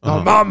 You?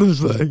 Uh-huh. mom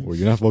is like, Well,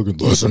 you're not fucking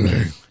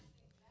listening.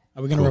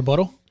 Are we gonna Cool.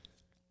 rebuttal?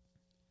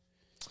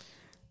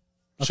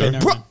 Okay, Sure.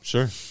 never mind.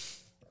 Sure.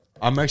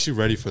 I'm actually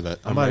ready for that.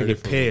 I'm about to ready get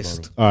for the pissed.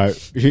 rebuttal. All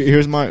right.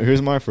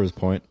 Here's my first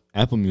point.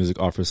 Apple Music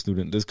offers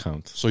student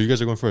discounts. So you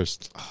guys are going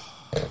first.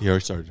 He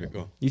already started it.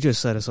 Go. You just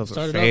set us up for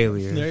Start it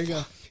failure. up. There you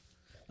go.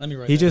 Let me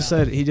write. He that just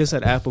down.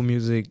 said Apple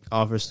Music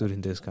offers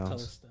student Tell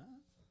discounts. us that.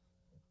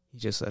 He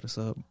just set us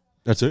up.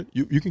 That's it.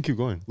 You can keep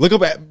going. Look up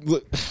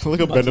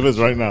benefits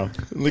right now.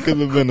 Look at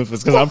the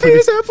benefits because I'm pretty.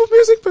 Apple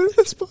Music better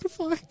than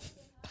Spotify?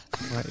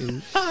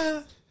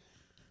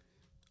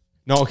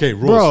 No, okay.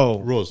 Rules. Bro.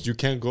 Rules. You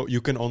can't go.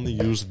 You can only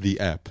use the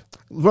app.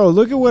 Bro,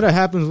 look at what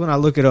happens when I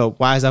look it up.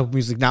 Why is Apple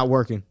Music not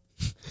working?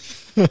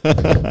 All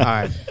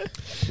right.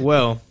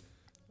 Well,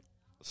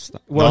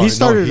 No, he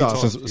started he it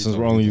off. told- since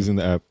we're only using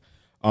the app.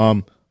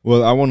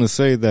 Well, I want to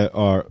say that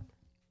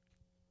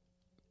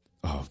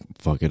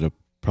it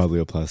probably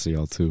applies to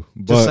y'all too.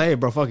 Just But say it,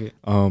 bro. Fuck it.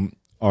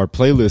 our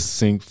playlists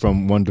sync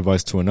from one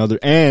device to another,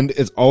 and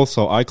it's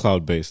also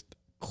iCloud based.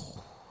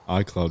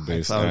 iCloud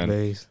based. Cloud And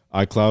based.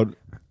 iCloud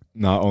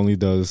not only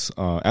does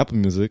Apple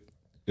Music,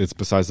 it's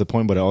besides the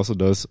point, but it also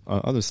does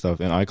other stuff.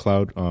 And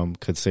iCloud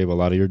could save a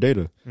lot of your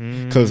data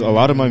because a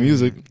lot of my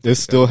music it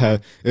still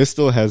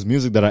has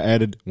music that I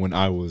added when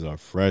I was a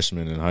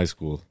freshman in high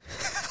school.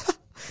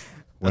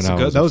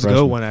 That was a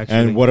good one, actually.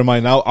 And what am I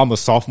now? I'm a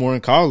sophomore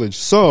in college,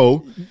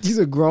 so He's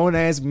a grown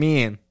ass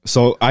man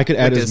I could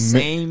add with the as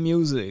same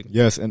music.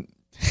 yes, and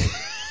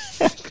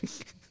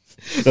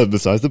that's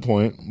besides the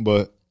point.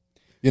 But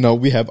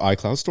we have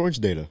iCloud storage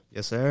data,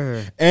 Yes,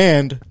 sir.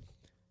 and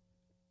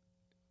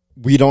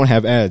we don't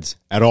have ads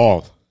at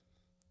all.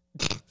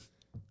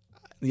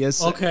 Yes,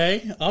 sir.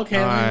 Okay. All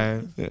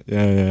right.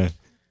 Yeah.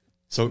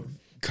 So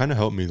kind of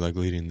help me like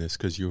leading this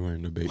because you were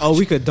in debate. Oh,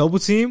 we could double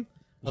team?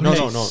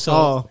 No. So,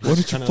 Oh, Why don't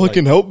you Kinda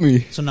fucking help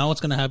me? so now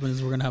what's gonna happen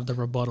is we're gonna have the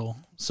rebuttal.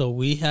 So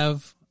we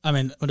have,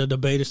 on the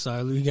debater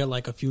side, we get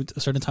like a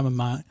certain time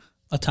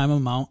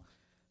amount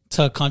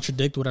to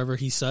contradict whatever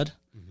he said,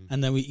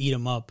 and then we eat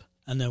him up,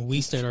 and then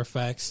we state our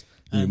facts,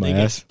 Eat and my they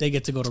ass?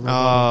 get to go to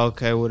rebuttal. Oh,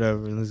 okay, whatever.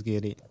 Let's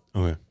get it.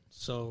 Okay.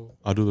 So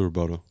I'll do the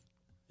rebuttal.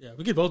 yeah,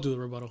 we could both do the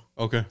rebuttal.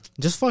 Okay.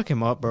 Just fuck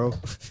him up, bro.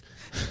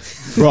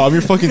 Bro, I'm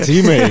your fucking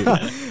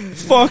teammate.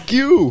 Fuck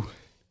you.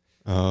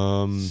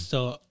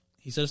 So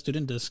he said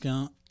student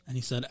discount, and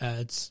he said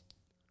ads.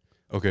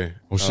 Okay.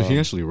 Oh shit, he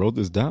actually wrote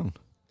this down.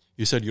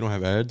 You said you don't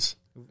have ads.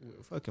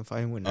 We're fucking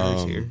fighting with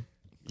nerds here.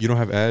 You don't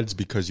have ads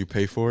because you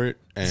pay for it,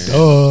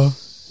 and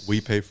we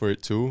pay for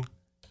it too.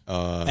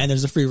 And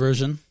there's a free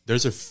version.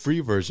 There's a free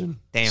version.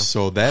 Damn.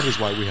 So that is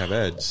why we have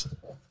ads.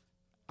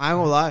 I ain't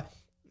gonna lie.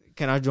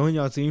 Can I join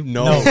y'all team?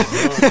 No.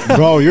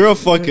 Bro, you're a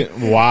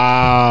fucking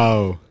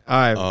wow.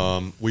 All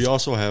right. We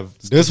also have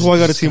This is who I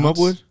got to team up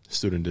with.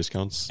 student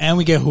discounts, And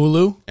we get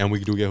Hulu and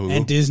we do get Hulu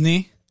and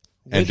Disney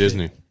and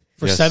Disney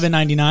for Yes.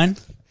 $7.99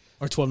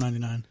 or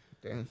 $12.99.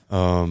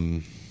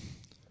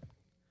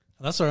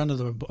 That's our end of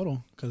the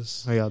rebuttal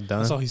because Are y'all done?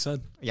 that's all he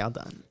said. Y'all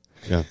done?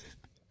 Yeah.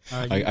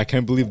 All right, I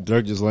can't believe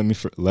Dirk just left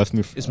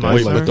me. It's dead my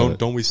Wait, like but turn. that.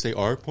 don't we say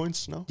our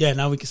points now? yeah,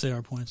 now we can say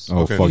our points. Oh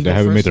Okay. fuck, You they go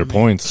haven't made first their for me.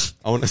 points.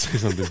 I want to say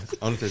something.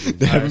 I want to say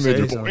They something. haven't made Say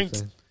their something.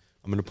 points.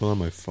 I'm gonna pull out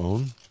my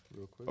phone.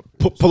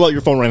 Pull out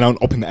your phone right now and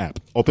open the app.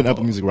 Open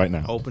Apple Music right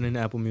now. Opening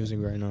Apple Music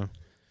right now.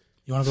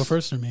 You want to go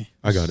first or me?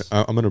 I got it.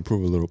 I'm gonna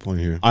prove a little point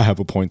here. I have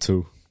a point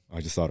too.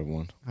 I just thought of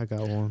one. I got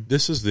one.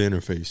 This is the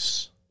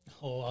interface.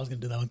 Oh, I was gonna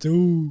do that one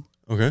too.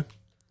 Okay.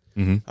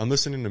 Mm-hmm. I'm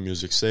listening to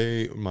music.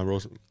 Say my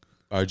rose.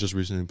 I just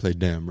recently played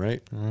Damn,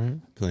 right? All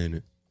right. Playing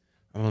it.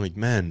 I'm like,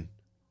 man,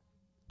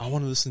 I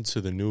want to listen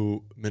to the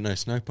new Midnight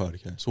Snack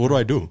podcast. So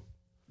what do?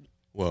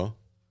 Well,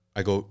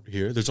 I go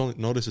here. There's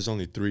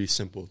only 3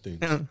 simple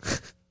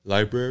things: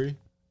 library,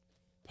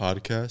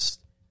 podcast.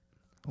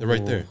 They're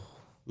right there.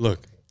 Look,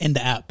 In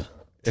the app.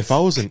 if I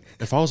was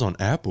on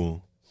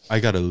Apple, I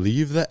gotta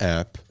leave the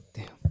app,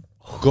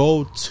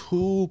 go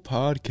to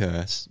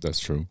podcast That's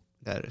true.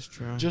 That is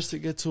true. just to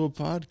get to a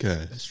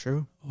podcast. That's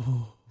true.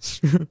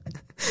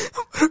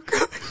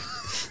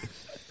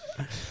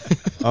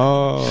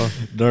 Oh,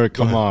 Dirk,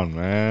 come on,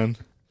 man.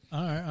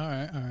 All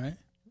right.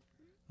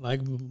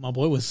 Like my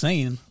boy was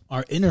saying,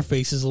 our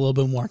interface is a little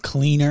bit more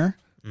cleaner.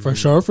 For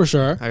sure.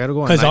 I gotta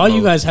go on Because night all you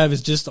mode. guys have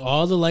is just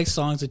all the like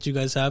songs that you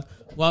guys have.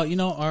 Well,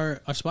 our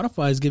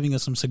Spotify is giving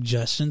us some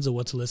suggestions of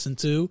what to listen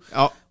to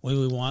Oh, when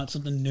we want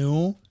something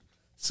new.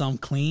 some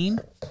clean,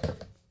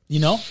 you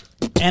know.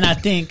 And I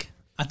think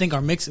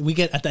our mix, we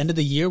get at the end of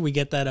the year, we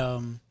get that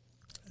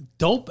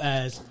dope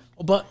as,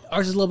 but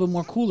ours is a little bit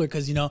more cooler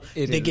because you know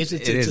It gives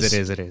is.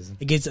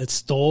 It gets a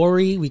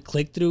story. We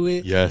click through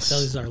it. Yes.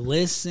 Those are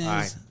listens. All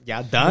right,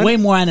 y'all done? Way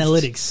more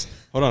analytics.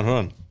 Hold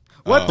on.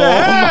 What the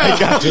hell? Oh my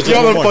god, Just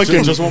y'all one are more,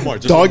 fucking just one more,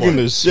 just dogging one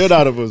more. the shit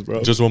out of us,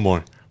 bro. Just one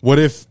more. What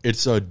if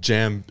it's a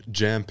jam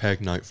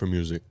packed night for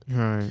music? All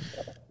right.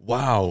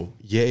 Wow,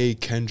 Ye,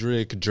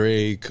 Kendrick,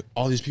 Drake,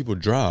 all these people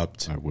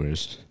dropped. I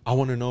wish. I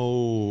want to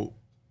know,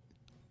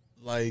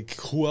 like,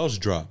 who else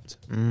dropped?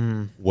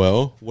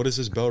 Well, what is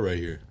this bell right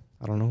here?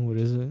 I don't know. What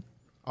is it?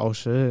 Oh,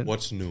 shit.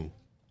 What's new?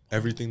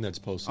 Everything that's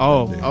posted.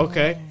 Oh, that day.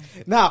 okay.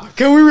 Now,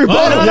 can we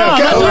rebuttal? no, Yeah, no,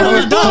 can we I'm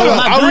not rebuttal? done. I'm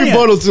not I'll done yet.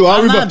 rebuttal too. I'll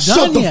I'm rebuttal. not Shut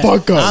done the yet.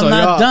 fuck up. I'm So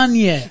not y'all- done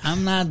yet.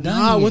 I'm not done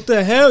Nah, yet. what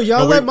the hell? Y'all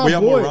No, let my we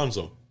have more boy. rounds,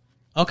 though.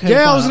 Okay.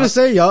 Yeah, I was fine. gonna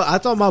say, y'all. I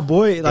thought my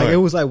boy, like, ahead. it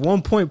was like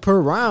 1 point per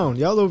round.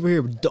 Y'all over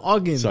here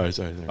dogging. Sorry.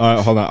 All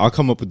right, hold on. I'll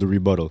come up with the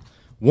rebuttal.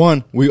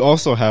 One, we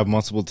also have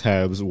multiple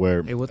tabs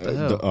where Hey, what the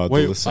hell?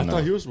 Wait, the I listener.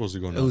 thought he was supposed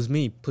to go It now. was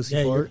me, pussy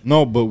Yeah, fart.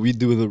 No, but we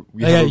do the.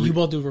 We Oh, have yeah, a you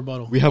both do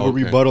rebuttal. We have a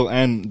Okay. rebuttal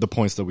and the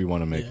points that we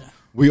want to make. Yeah.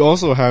 We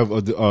also have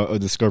a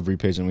discovery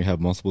page, and we have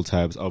multiple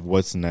tabs of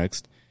what's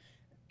next.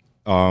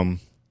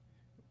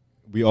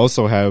 We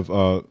also have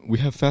we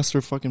have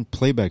faster fucking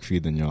playback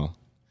feed than y'all.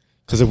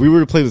 Because if we were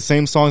to play the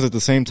same songs at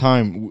the same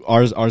time,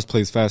 ours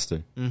plays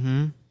faster.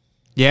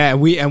 Yeah,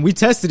 and we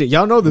tested it.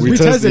 Y'all know this. We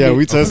tested it.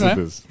 we tested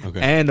Okay. this. Okay.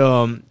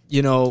 And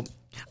you know,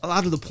 a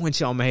lot of the points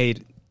y'all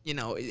made, you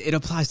know, it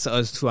applies to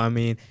us too. I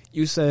mean,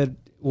 you said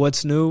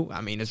what's new.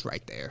 I mean, it's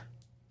right there.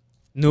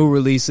 New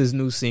releases,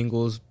 new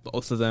singles,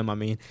 both of them. I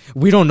mean,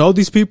 we don't know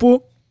these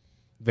people,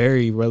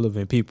 very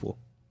relevant people,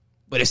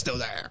 but it's still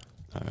there.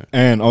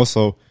 And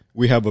also,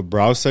 we have a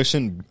browse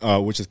section,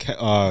 which is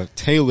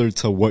tailored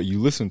to what you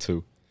listen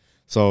to.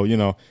 So, you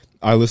know,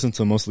 I listen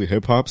to mostly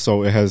hip hop,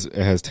 so it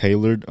has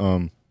tailored.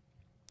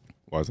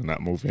 Why isn't that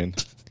moving?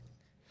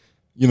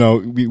 You know,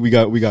 we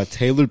got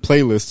tailored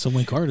playlists, Some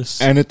weak artists.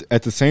 and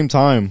at the same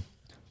time,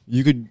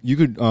 you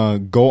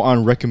could go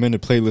on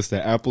recommended playlists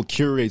that Apple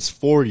curates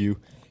for you,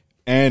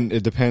 and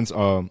it depends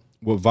what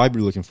vibe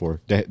you're looking for.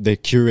 They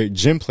curate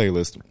gym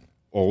playlists,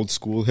 old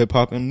school hip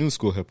hop and new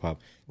school hip hop.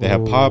 They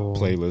have pop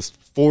playlists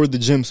for the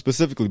gym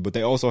specifically, but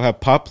they also have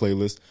pop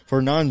playlists for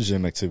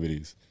non-gym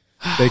activities.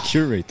 They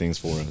curate things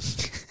for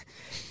us.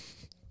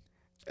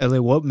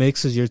 LA, what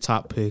mix is your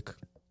top pick?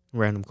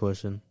 Random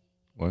question.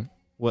 What?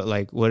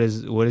 What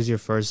is your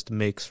first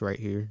mix right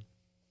here?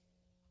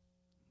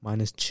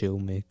 Mine is chill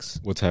mix.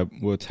 What tab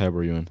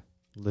are you in?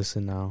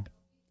 Listen now.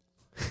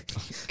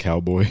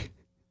 Cowboy.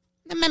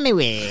 I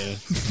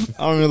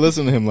don't even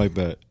listen to him like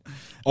that.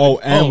 Oh,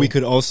 and we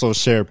could also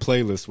share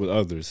playlists with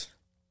others.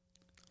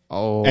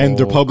 Oh, And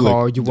they're public.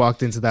 Carl, you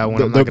walked into that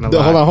one. I'm not gonna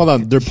lie. Hold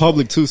on. They're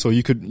public too, so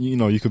you could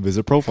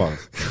visit profiles.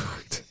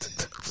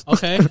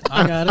 Okay,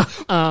 I got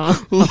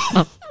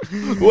it.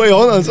 Wait,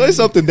 hold on. Say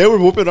something. They were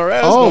whooping our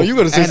ass. Oh, No, you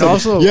gotta say and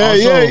something. also-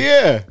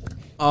 Yeah.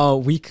 Oh,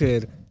 we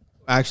could.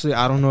 Actually,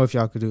 I don't know if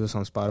y'all could do this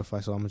on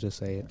Spotify, so I'm gonna just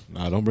say it.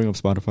 Nah, don't bring up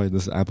Spotify.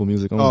 This is Apple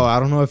Music only. Oh, I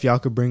don't know if y'all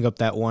could bring up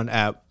that one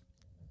app,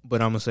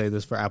 but I'm gonna say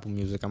this for Apple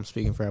Music. I'm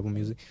speaking for Apple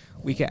Music.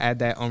 We can add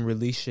that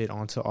unreleased shit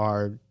onto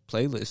our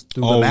playlist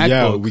through the MacBook.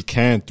 yeah, we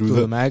can through Through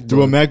the the MacBook.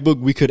 through a MacBook.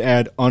 We could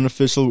add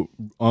unofficial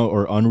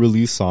or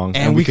unreleased songs,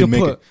 and we could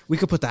make put it. we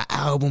could put the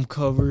album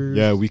covers.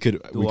 Yeah, we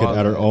could all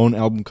add our that. own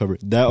album cover.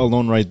 That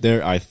alone, right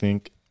there, I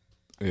think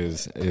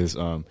is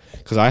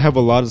because I have a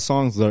lot of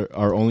songs that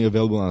are only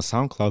available on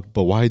SoundCloud.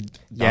 But why download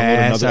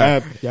Yes, another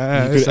app?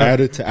 yes, You could sir. add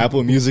it to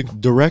Apple Music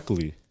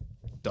directly.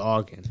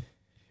 dogging.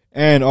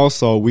 And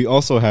also, we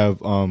also have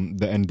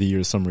the end of the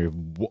year summary of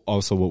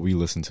also what we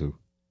listen to.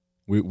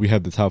 We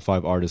have the top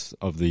 5 artists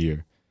of the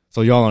year.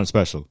 So y'all aren't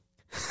special.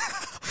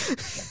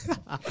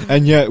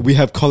 And yet we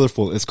have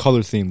colorful. It's color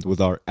themed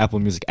with our Apple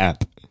Music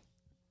app.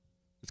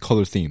 It's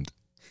color themed,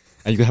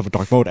 and you can have a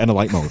dark mode and a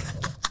light mode.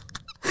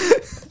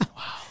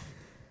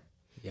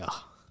 Yeah.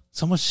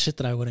 So much shit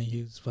that I wouldn't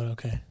use, but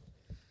okay.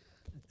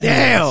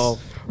 Damn.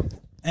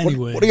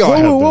 Anyway, What do y'all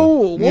have? then?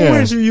 What Yeah.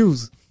 words you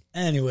use?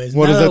 anyways,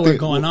 What now is that that we're thing-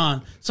 going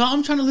on, so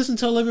I'm trying to listen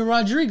to Olivia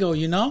Rodrigo.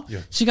 You know, Yeah.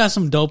 she got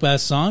some dope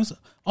ass songs.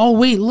 Oh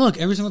wait, look!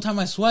 Every single time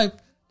I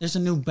swipe, there's a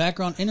new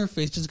background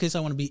interface just in case I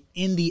want to be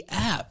in the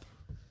app.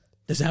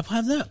 Does Apple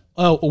have that?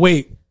 Oh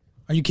wait,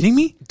 are you kidding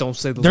me? Don't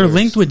say the They're lyrics.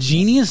 linked with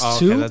Genius Oh, okay,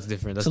 too. that's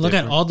different. That's to look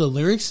different. at all the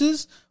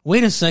lyrics.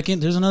 Wait a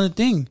second, there's another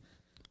thing.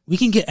 We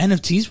can get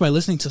NFTs by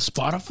listening to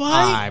Spotify.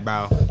 Alright,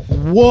 bro.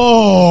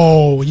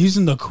 Whoa,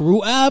 using the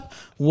Crew app.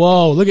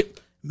 Whoa, look at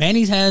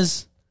Manny's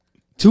has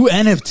 2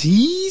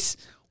 NFTs.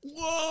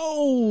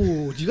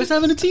 Whoa, do you guys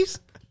have NFTs?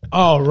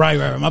 Oh,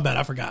 right. My bad,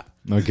 I forgot.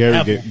 No, Gary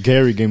Apple.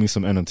 Gary gave me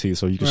some NFT,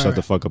 so you can Right, shut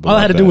the right. fuck up. All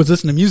I had to about do that. was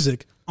listen to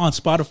music on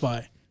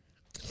Spotify.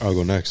 I'll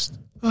go next.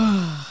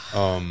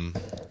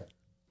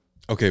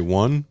 Okay,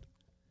 one.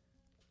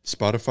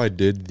 Spotify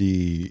did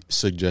the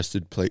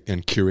suggested play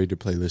and curated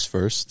playlist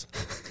first.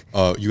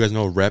 You guys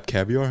know Rap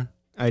Caviar?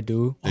 I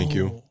do. Thank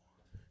you.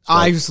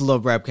 I used to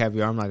love Rap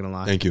Caviar. I'm not gonna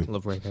lie. Thank you.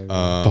 Love Rap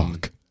Caviar.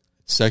 Fuck.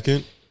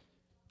 Second,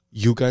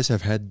 you guys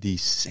have had the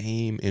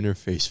same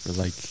interface for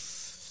like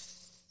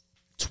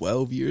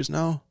 12 years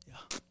now. Yeah.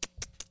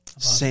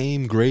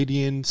 Same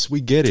gradients.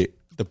 We get it.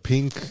 The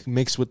pink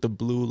mixed with the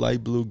blue,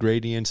 light blue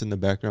gradients in the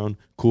background.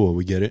 Cool,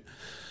 we get it.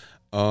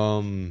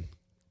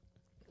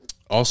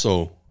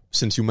 Also,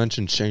 since you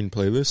mentioned Shane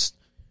playlist,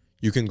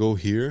 you can go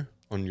here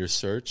on your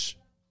search,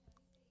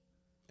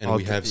 and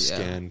we have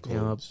scan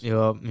codes.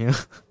 Yup.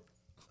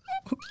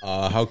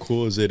 How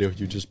cool is it if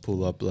you just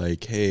pull up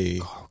like, hey,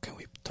 Carl, can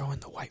we throw in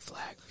the white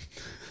flag?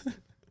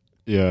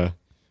 Yeah.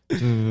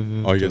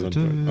 oh, you guys on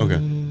Twitter? Okay.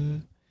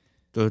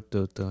 That's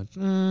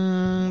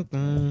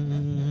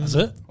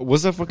it.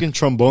 What's that fucking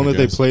trombone that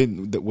they Yes.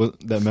 played?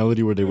 That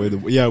melody where they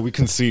wave the... Yeah, we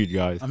concede,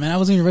 guys. I mean, I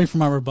wasn't even ready for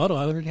my rebuttal.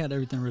 I already had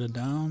everything written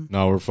down.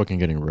 Now we're fucking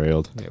getting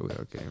railed. Yeah, we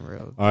are getting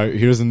real. All right,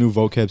 here's a new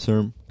vocab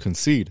term.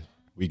 Concede.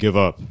 We give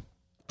up.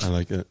 I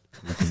like it.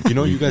 You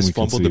know, you guys we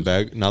fumbled the concede.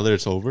 bag. Now that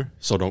it's over,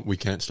 so we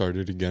can't start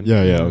it again.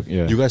 Yeah.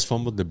 You guys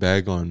fumbled the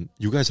bag on.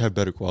 You guys have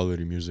better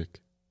quality music.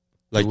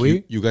 Like Do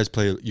we? you guys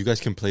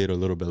can play it a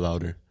little bit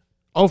louder.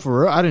 Oh,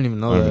 for real? I didn't even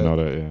know I that. didn't even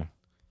know that, yeah.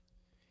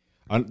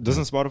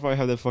 Doesn't Spotify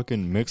have that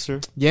fucking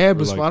mixer? Yeah,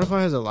 but Or like- Spotify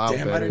has a lot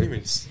Damn, I better. didn't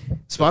even.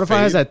 Spotify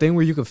has that thing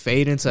where you can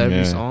fade into every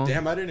Yeah. song.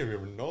 Damn, I didn't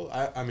even know.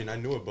 I mean, I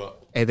knew it,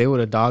 but Hey, they would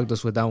have dogged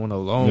us with that one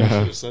alone. Yeah.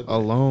 should've said that.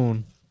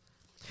 Alone.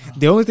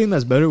 The only thing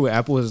that's better with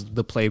Apple is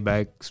the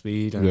playback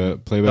speed. And Yeah,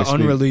 playback the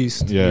speed.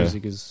 unreleased Yeah.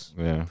 music is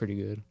Yeah. pretty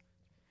good.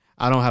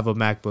 I don't have a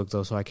MacBook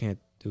though, so I can't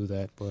do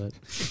that. But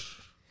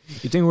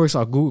you think it works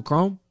on Google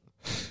Chrome?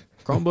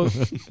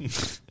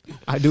 Chromebook?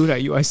 I do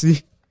that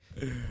UIC.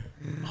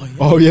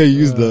 Oh yeah, you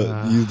use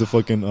the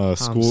fucking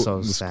school so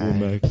the school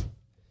sad. Mac.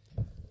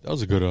 that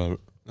was a good little.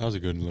 That was a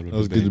good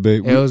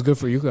debate. Yeah, it was good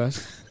for you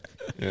guys.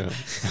 Yeah.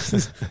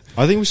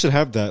 I think we should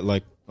have that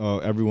like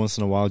every once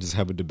in a while, just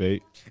have a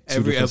debate. Two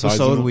Every different sides,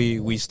 episode, you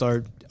know? we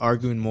start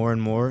arguing more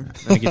and more,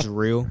 and it gets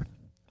real.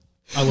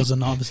 I was a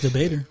novice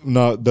debater.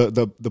 No,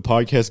 the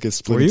podcast gets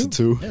split Were you?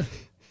 into two. Yeah.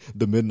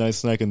 The midnight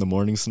snack and the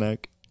morning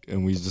snack,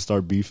 and we just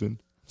start beefing.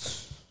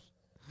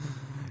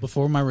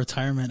 Before my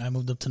retirement, I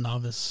moved up to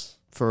novice,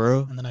 For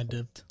real? and then I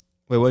dipped.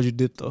 Wait, what'd you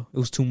dip though? It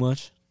was too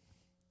much.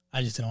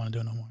 I just didn't want to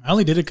do it no more. I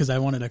only did it because I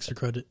wanted extra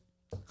credit.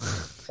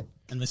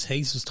 And Miss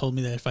Hayes just told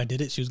me that if I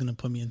did it, she was going to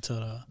put me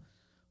into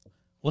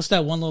what's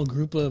that one little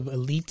group of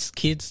elite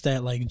kids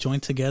that like join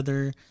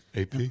together?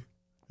 AP.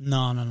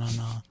 No.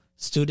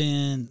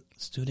 Student,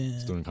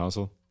 Student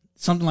council.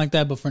 something like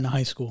that, but for in the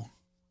high school.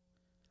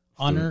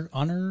 Honor.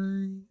 I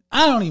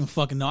don't even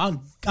fucking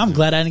know. I'm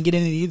glad I didn't get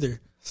in it either.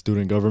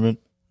 Student government.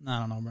 I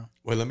don't know, bro.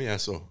 Wait, let me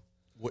ask though.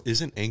 What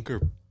isn't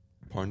Anchor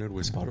partnered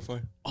with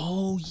Spotify?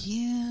 Oh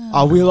yeah.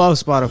 Oh, we love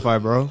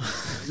Spotify, bro.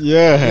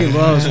 Yeah, We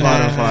love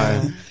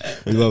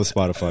Spotify. we love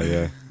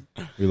Spotify.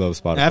 Yeah, we love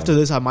Spotify. After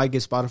this, I might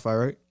get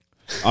Spotify, right?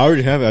 I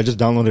already have it. I just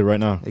downloaded it right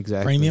now.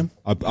 Exactly. Premium.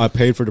 I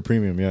paid for the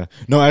premium. Yeah.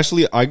 No,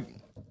 actually, I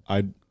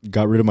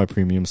got rid of my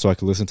premium so I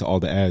could listen to all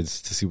the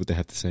ads to see what they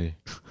have to say.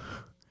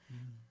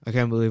 I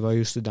can't believe I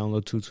used to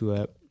download Tutu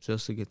app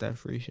just to get that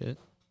free shit.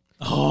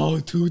 Oh,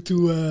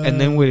 Tutu. And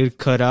then when it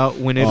cut out,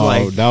 when it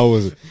That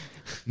was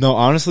no.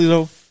 Honestly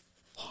though,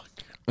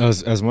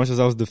 as much as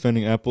I was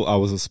defending Apple, I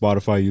was a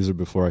Spotify user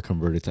before I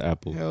converted to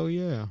Apple. hell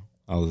yeah.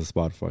 I was a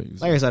Spotify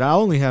user, Like I said, I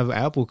only have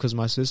Apple because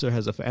my sister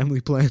has a family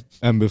plan.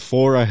 and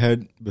before I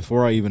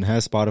even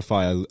had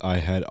Spotify, I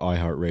had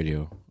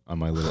iHeartRadio on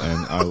my little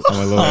on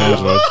my little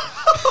Android.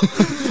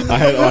 I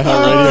had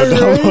iHeartRadio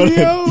downloaded.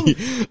 Not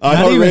even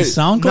iHeartRadio.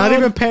 SoundCloud. Not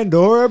even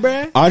Pandora,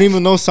 bruh. I didn't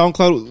even know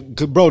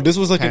SoundCloud, bro. This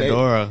was like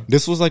Pandora.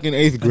 This was like in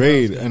 8th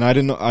grade, and I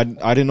didn't know. I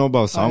didn't know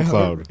about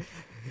SoundCloud.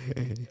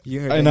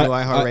 You heard And the I- new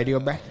iHeartRadio,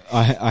 bruh?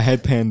 I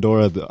had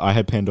Pandora. I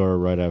had Pandora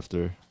right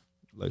after,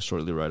 like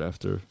shortly right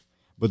after.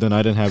 But then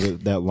I didn't have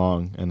it that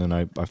long, and then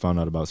I found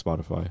out about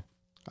Spotify.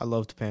 I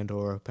loved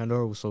Pandora.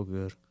 Pandora was so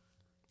good.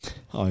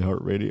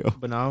 iHeartRadio.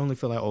 But now I only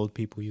feel like old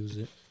people use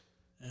it.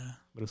 Yeah.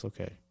 But it's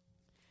okay.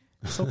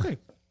 It's okay.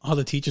 All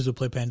the teachers would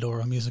play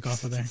Pandora music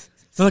off of there.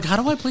 They're like, how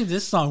do I play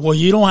this song? Well,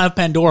 you don't have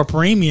Pandora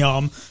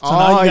Premium, so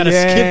now you gotta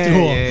skip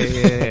through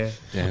them. Yeah.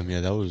 Damn,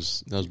 yeah, that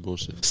was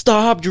bullshit.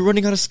 Stop! You're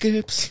running out of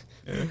skips.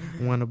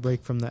 Want a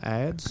break from the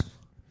ads?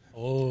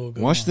 Oh,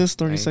 good Watch one. this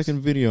 30-second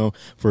video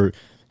for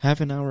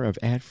half an hour of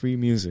ad-free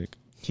music.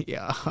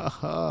 Yeah.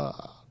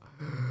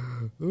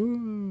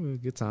 Ooh,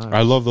 good time.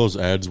 I love those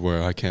ads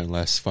where I can't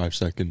last 5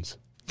 seconds.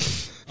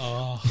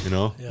 Oh, You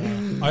know?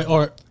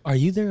 yeah. Are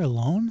you there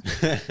alone?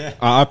 I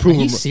Are prove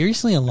you him.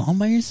 seriously alone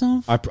by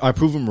yourself? I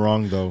prove him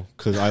wrong though,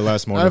 because I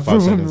last more I than 5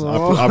 prove him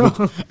seconds.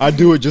 wrong. I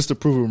do it just to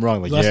prove him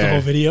wrong. Like, That's the whole yeah,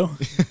 video.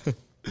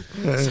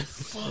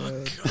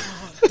 Fuck.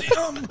 God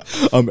damn.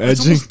 I'm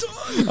edging. It's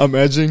almost done. I'm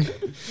edging.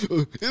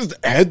 Is the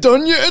ad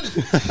done yet?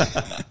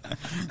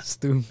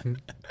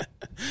 Stupid.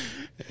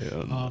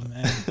 Oh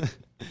man.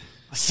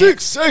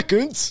 6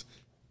 seconds.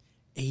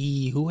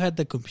 Hey, who had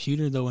the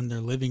computer though in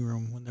their living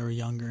room when they were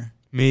younger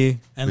Me.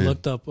 and Yeah.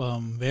 looked up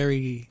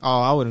very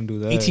Oh, I wouldn't do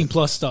that. 18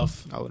 plus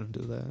stuff I wouldn't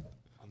do that.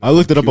 I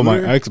looked it up on my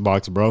Computer?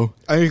 Xbox, bro.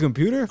 On your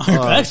computer? on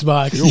your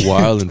Xbox? You're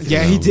wild and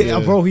Yeah, he did. Yeah.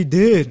 Bro, he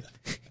did.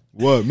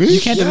 What, me?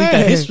 You can't delete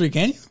that Yeah. history,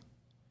 can you?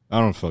 I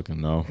don't fucking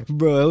know.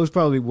 Bro, it was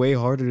probably way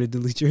harder to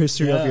delete your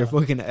history off Yeah. your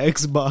fucking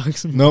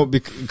Xbox. No,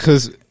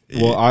 because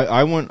well,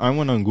 I went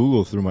on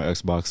Google through my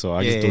Xbox, so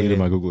I just Yeah, deleted yeah.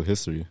 my Google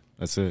history.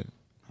 That's it.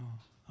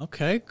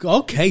 Okay,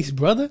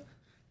 brother.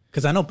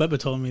 Because I know Peppa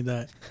told me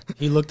that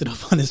he looked it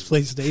up on his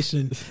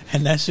PlayStation,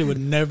 and that shit would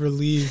never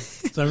leave.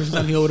 So every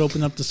time he would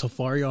open up the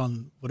Safari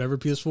on whatever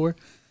PS4,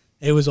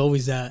 it was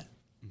always that.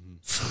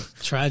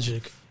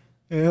 Tragic.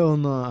 Hell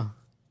nah.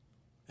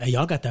 Hey,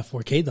 y'all got that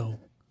 4K though.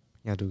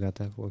 Yeah, I do got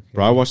that 4K.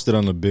 Bro, I watched it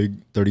on the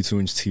big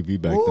 32-inch TV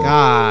back then.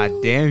 God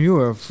damn, you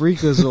were a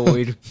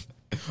freakazoid.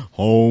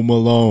 Home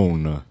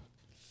Alone.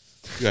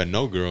 You got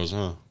no girls,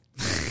 huh?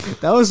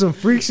 That was some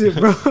freak shit,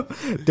 bro.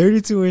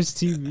 32-inch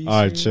TV. All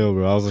right, shit. chill,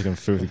 bro. I was like in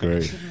 5th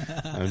grade.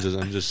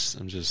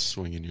 I'm just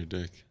swinging your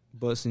dick.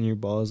 Busting your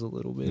balls a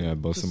little bit. Yeah,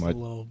 Just busting a my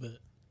little bit.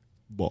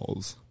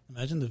 balls.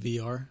 Imagine the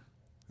VR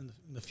in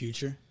the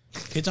future.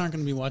 Kids aren't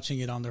going to be watching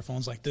it on their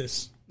phones like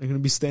this. They're gonna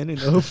be standing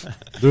up.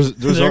 They're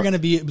They're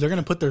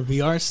gonna put their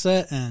VR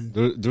set and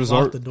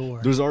lock the door.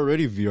 There's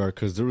already VR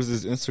because there was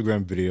this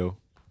Instagram video.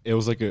 It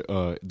was like it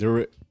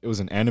was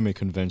an anime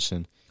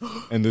convention,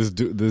 and this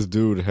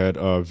dude had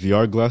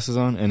VR glasses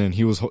on, and then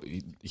he was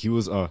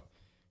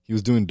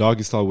doing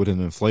doggy style with an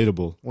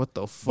inflatable. What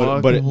the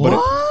fuck? But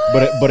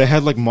it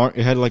had like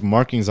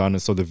markings on it,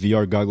 so the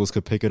VR goggles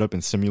could pick it up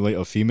and simulate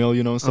a female,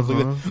 you know, and stuff like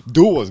that.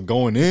 Dude was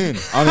going in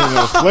on an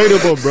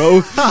inflatable,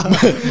 bro.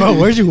 Bro,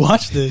 where'd you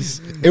watch this?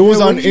 It was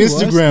Yeah, on where'd you watch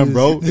Instagram, this?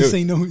 bro. This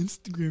ain't no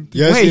Instagram thing.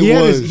 Yes, Wait,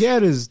 it was. he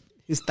had his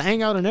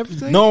thing out and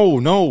everything. No.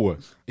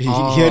 He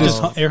had his.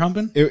 Just air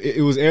humping?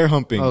 It was air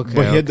humping, Okay,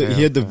 but he had the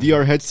okay.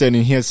 VR headset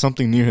and he had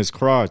something near his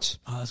crotch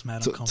Oh, that's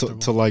mad to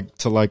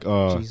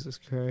uncomfortable. Jesus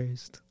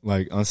Christ.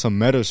 like on some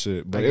meta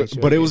shit. But I get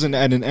you, but I it get was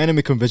at an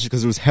anime convention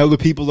because there was hella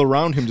people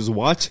around him just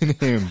watching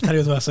him. I thought he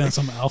was about to say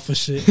some alpha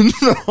shit.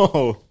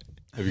 No,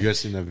 Have you guys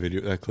seen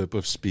that clip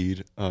of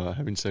Speed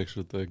having sex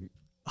with the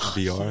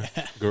VR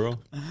girl?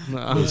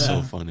 Nah. It was so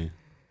Yeah. funny.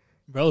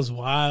 Bro, it's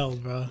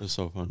wild, bro. It was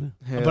so funny.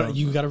 Hell, But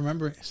you got to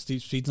remember,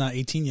 Steve's not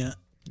 18 yet.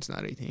 it's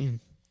not 18.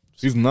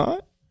 he's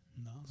not.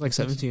 No. It's like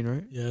 17,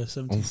 right? Yeah,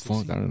 17. Oh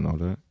fuck, I didn't know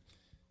that.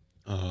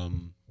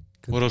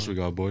 What else we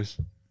got, boys?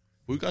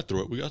 We got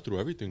through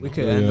everything. We though.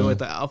 could Yeah. end it with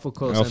the alpha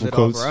quotes. Alpha Ended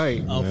quotes. off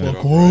right. Alpha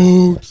Yeah.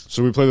 quotes.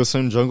 Should we play the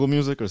same jungle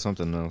music or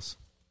something else?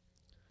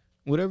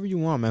 Whatever you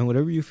want, man.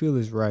 Whatever you feel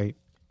is right.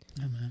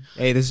 Yeah, man.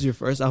 Hey, this is your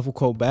first alpha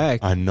quote back.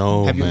 I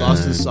know. Have you man.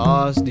 lost the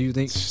sauce? Do you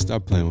think?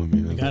 Stop playing with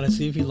me, We man. got to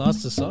see if he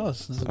lost the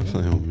sauce. Stop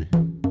playing with me.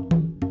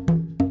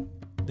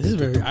 This is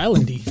very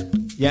islandy.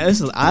 Yeah,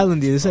 this is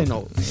islandy. This ain't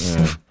no.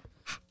 Yeah.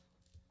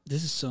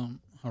 This is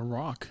a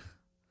rock.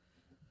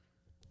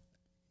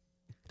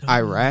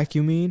 Iraq,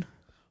 you mean?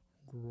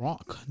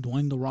 Rock.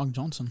 Dwayne the Rock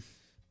Johnson.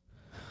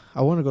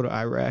 I want to go to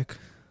Iraq.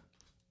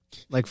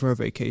 Like for a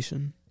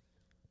vacation.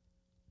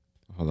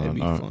 Hold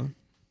That'd on. be fun.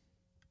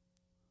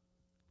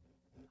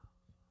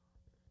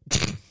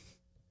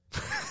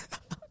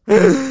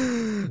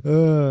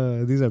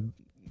 These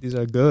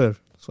are good.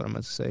 That's what I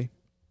meant to say.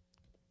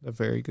 They're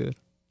very good.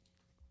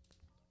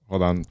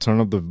 Hold on. Turn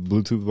up the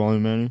Bluetooth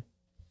volume, Manny.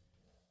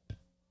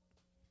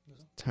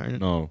 Turn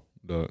it. No,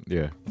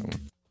 yeah.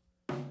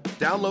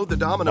 Download the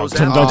Domino's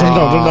Turn app. down, turn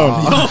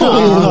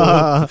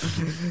down.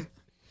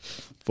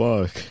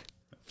 Fuck.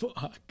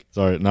 Fuck.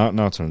 Sorry,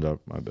 now turned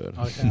up. My bad.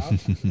 Okay.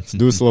 Let's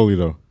do it slowly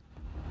though.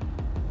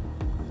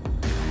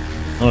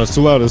 Oh, it's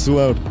too loud. It's too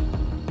loud.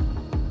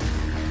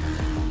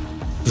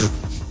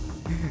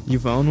 You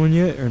found one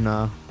yet or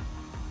nah?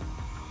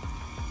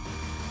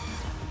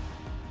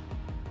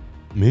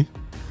 Me?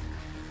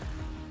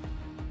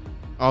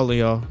 All of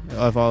y'all.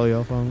 If all of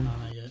y'all found one.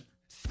 Not yet.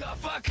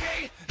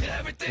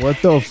 What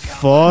the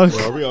fuck?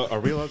 Bro, are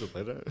we allowed to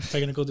play that?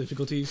 Technical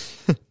difficulties.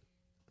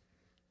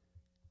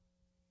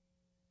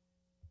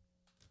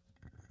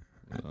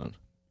 Hold on.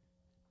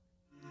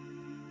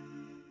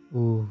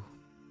 Ooh.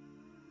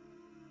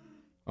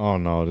 Oh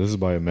no, this is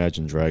by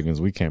Imagine Dragons.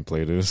 We can't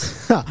play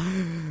this.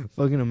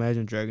 Fucking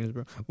Imagine Dragons,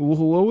 bro.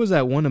 What was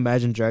that one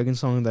Imagine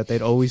Dragons song that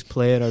they'd always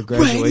play at our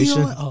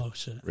graduation? Oh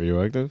shit.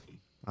 Radioactive?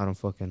 I don't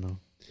fucking know.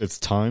 It's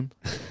time.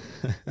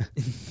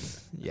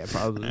 Yeah,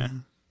 probably.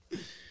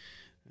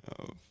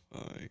 Oh,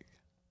 fuck.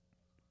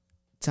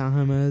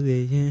 Time of the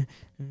year.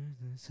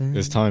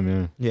 It's time,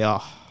 yeah. Yeah.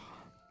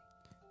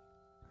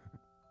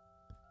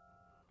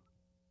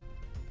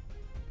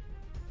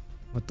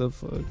 What the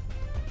fuck?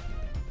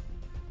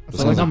 I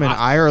feel like I'm in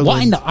Ireland.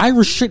 What in the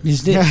Irish shit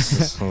is this?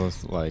 This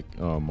sounds like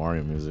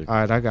Mario music. All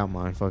right, I got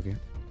mine. Fuck it.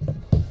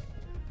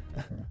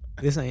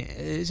 This ain't.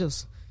 It's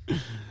just. Damn,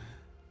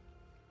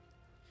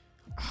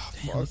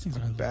 these things are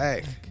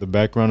Back. The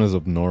background is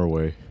of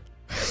Norway.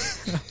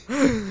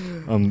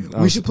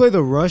 We should play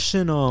the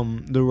Russian.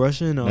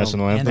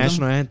 National anthem.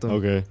 National anthem.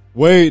 Okay.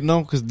 Wait,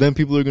 no, because then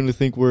people are gonna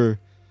think we're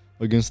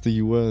against the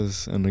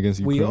U.S. and against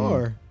Ukraine. We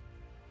are.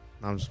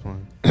 No, I'm just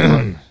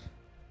playing.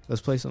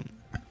 Let's play something.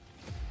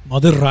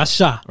 Mother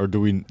Russia. Or do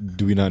we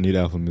not need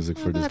alpha music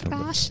for this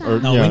company? Or,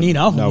 No, we need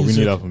alpha No, music.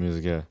 we need alpha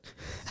music. Yeah.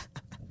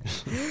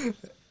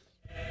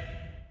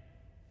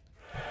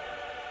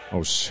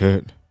 Oh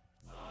shit.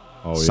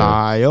 Oh yeah.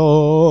 Sayo.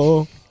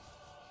 All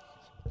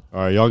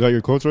right, y'all got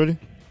your quotes ready?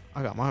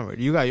 I got mine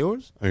ready. You got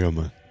yours? I got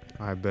mine.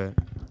 I bet.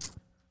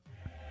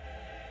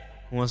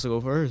 Who wants to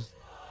go first?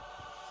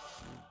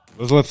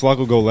 Let's let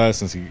Flacco go last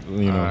since he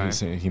All right.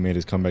 he made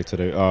his comeback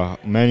today.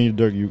 Manny,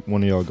 Dirk,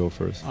 one of y'all go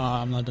first.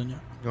 I'm not done yet.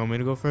 You want me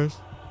to go first?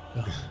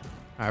 Yeah.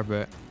 I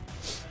bet.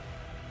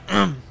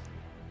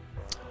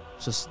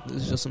 This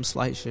is just some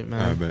slight shit,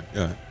 man. I bet.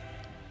 Yeah.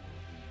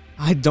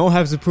 I don't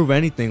have to prove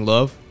anything,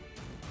 love.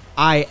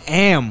 I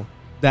am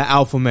that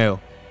alpha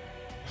male.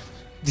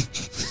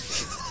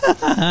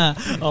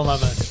 Oh, my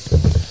bad.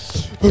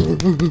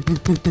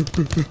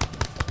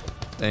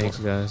 Thanks,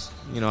 guys.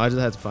 You know, I just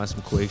had to find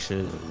some quick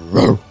shit.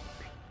 All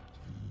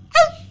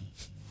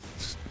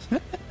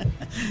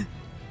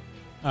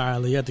right,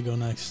 Lee, you have to go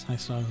next. I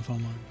still haven't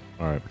found mine.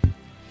 All right.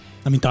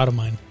 Thought of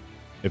mine.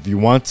 If you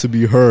want to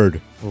be heard,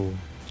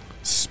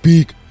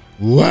 speak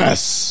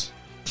less.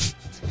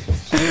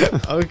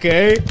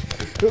 Okay.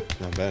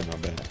 Not bad.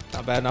 Not bad.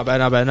 Not bad, not bad,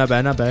 not bad, not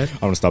bad, not bad. I'm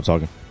gonna stop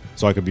talking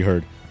so I could be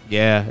heard.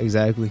 Yeah,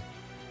 exactly.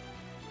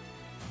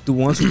 The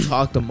ones who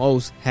talk the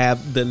most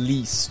have the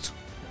least,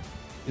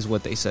 is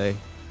what they say.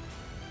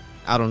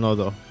 I don't know,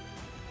 though.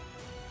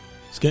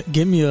 Just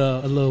give me a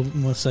little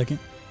more second.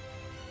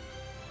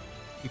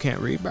 You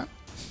can't read, bro?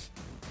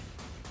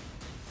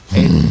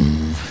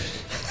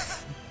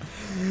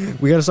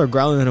 We gotta start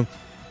growling at him.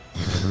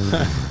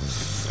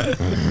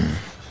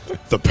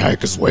 The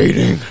pack is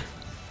waiting.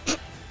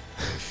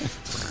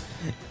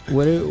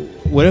 What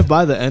if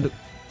by the end...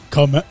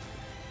 Come at.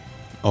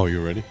 Oh,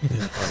 you ready?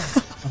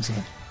 I'm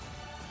sorry.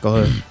 Go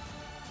ahead.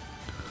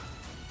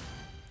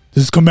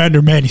 This is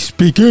Commander Manny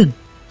speaking.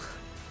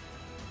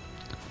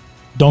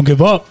 Don't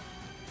give up.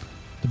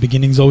 The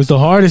beginning's always the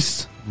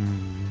hardest.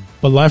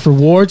 But life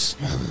rewards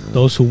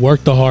those who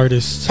work the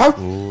hardest. Ooh, I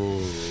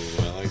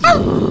like that.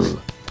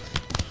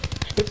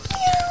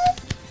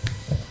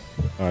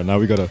 All right, now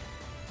we gotta.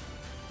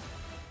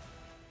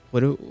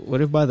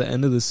 What if by the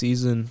end of the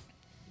season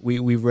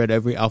we've read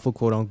every alpha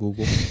quote on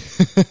Google?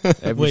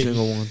 Every Wait.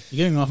 single one. You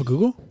getting off of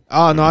Google?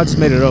 Oh no, I just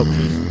made it up.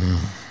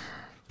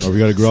 Oh, we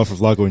gotta growl for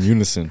Flacco in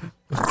unison.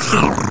 All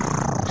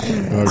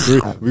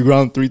right, we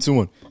ground 3, 2,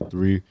 1.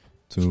 3,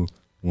 2,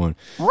 1.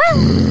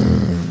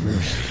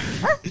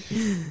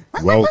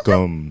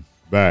 Welcome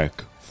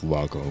back,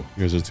 Flacco.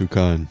 You guys are too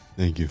kind.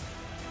 Thank you.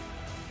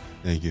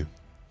 Thank you.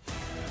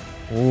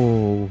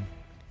 Oh.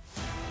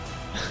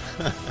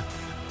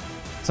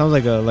 Sounds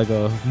like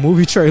a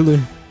movie trailer.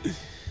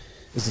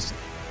 This is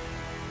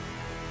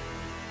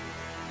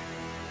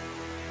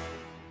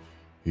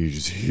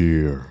He's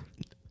here.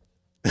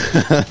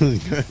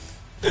 Alright,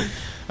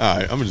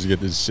 I'm gonna just get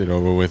this shit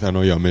over with. I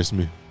know y'all missed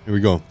me. Here we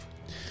go.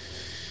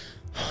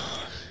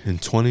 In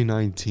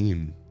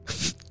 2019,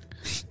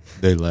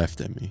 they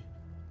laughed at me.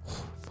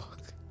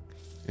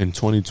 In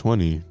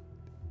 2020,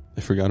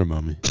 they forgot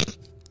about me.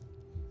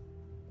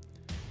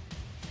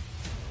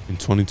 In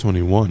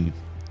 2021,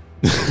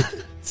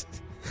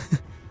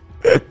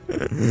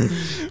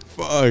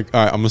 fuck. Alright,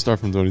 I'm gonna start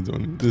from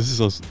 2020. This is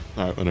so.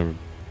 Alright, whatever.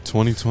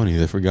 2020,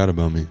 they forgot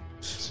about me.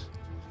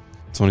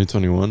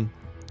 2021,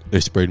 they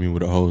sprayed me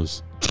with a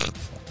hose.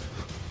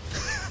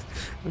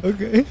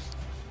 okay.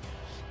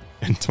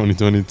 In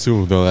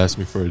 2022, they'll ask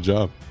me for a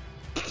job.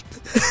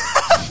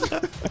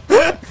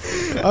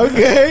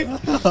 Okay.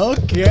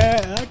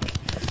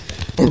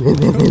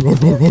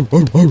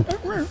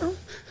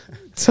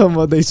 Tell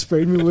me they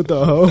sprayed me with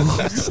the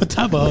hose. What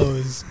type of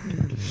hose?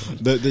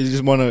 They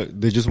just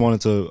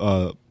wanted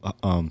to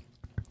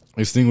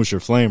extinguish your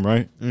flame,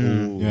 right?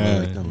 Mm.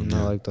 Yeah.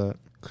 Not like that.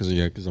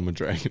 Because I'm a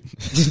dragon.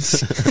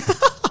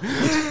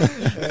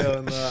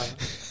 Hell nah.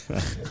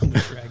 I'm a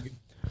dragon.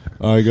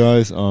 All right,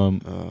 guys.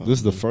 This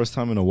is the first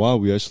time in a while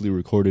we actually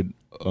recorded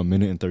a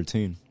minute and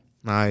 13.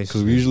 Nice.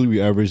 Because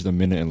we averaged a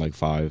minute and like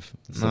 5.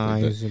 Stuff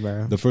like that. Nice,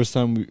 bro. The first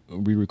time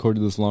we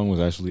recorded this long was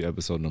actually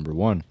episode number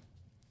 1.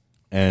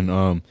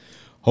 And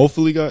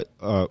hopefully got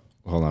hold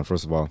on,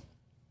 first of all,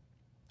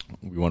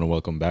 we want to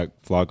welcome back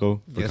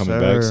Flacco for Yes, coming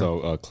sir. back.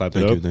 So clap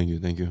it up.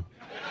 Thank you.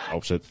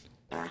 Oh shit.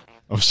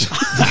 Oh shit.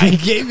 I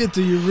gave it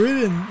to you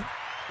written.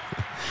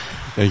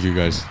 Thank you,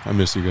 guys. I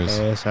miss you guys.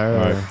 Yes,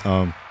 sir.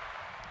 All right.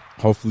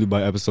 Hopefully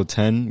by episode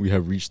 10 we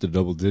have reached the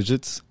double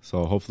digits.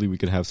 So hopefully we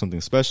can have something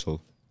special.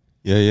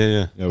 Yeah.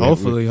 Yeah,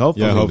 Hopefully.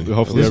 Yeah,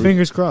 hopefully. Just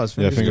fingers crossed.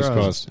 Fingers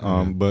crossed.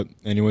 But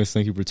anyways,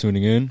 thank you for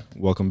tuning in.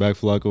 Welcome back,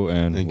 Flacco,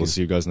 and Thank we'll you.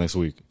 see you guys next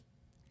week.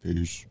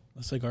 Peace.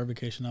 Let's take our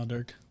vacation now,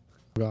 Dirk.